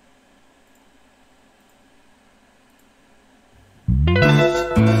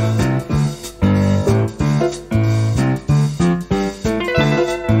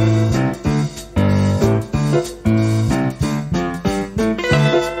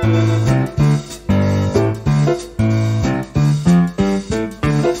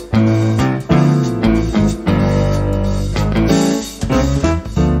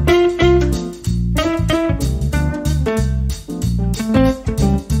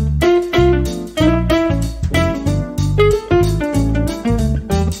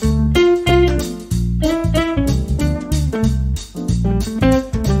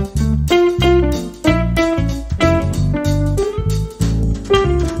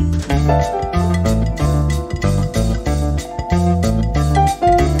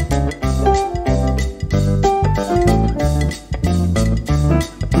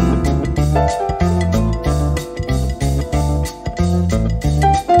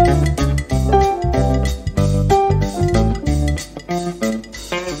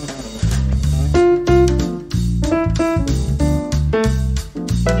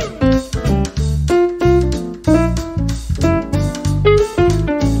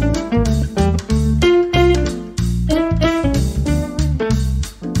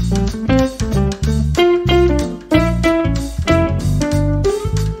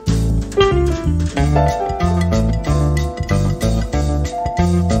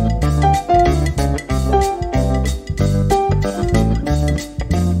 you.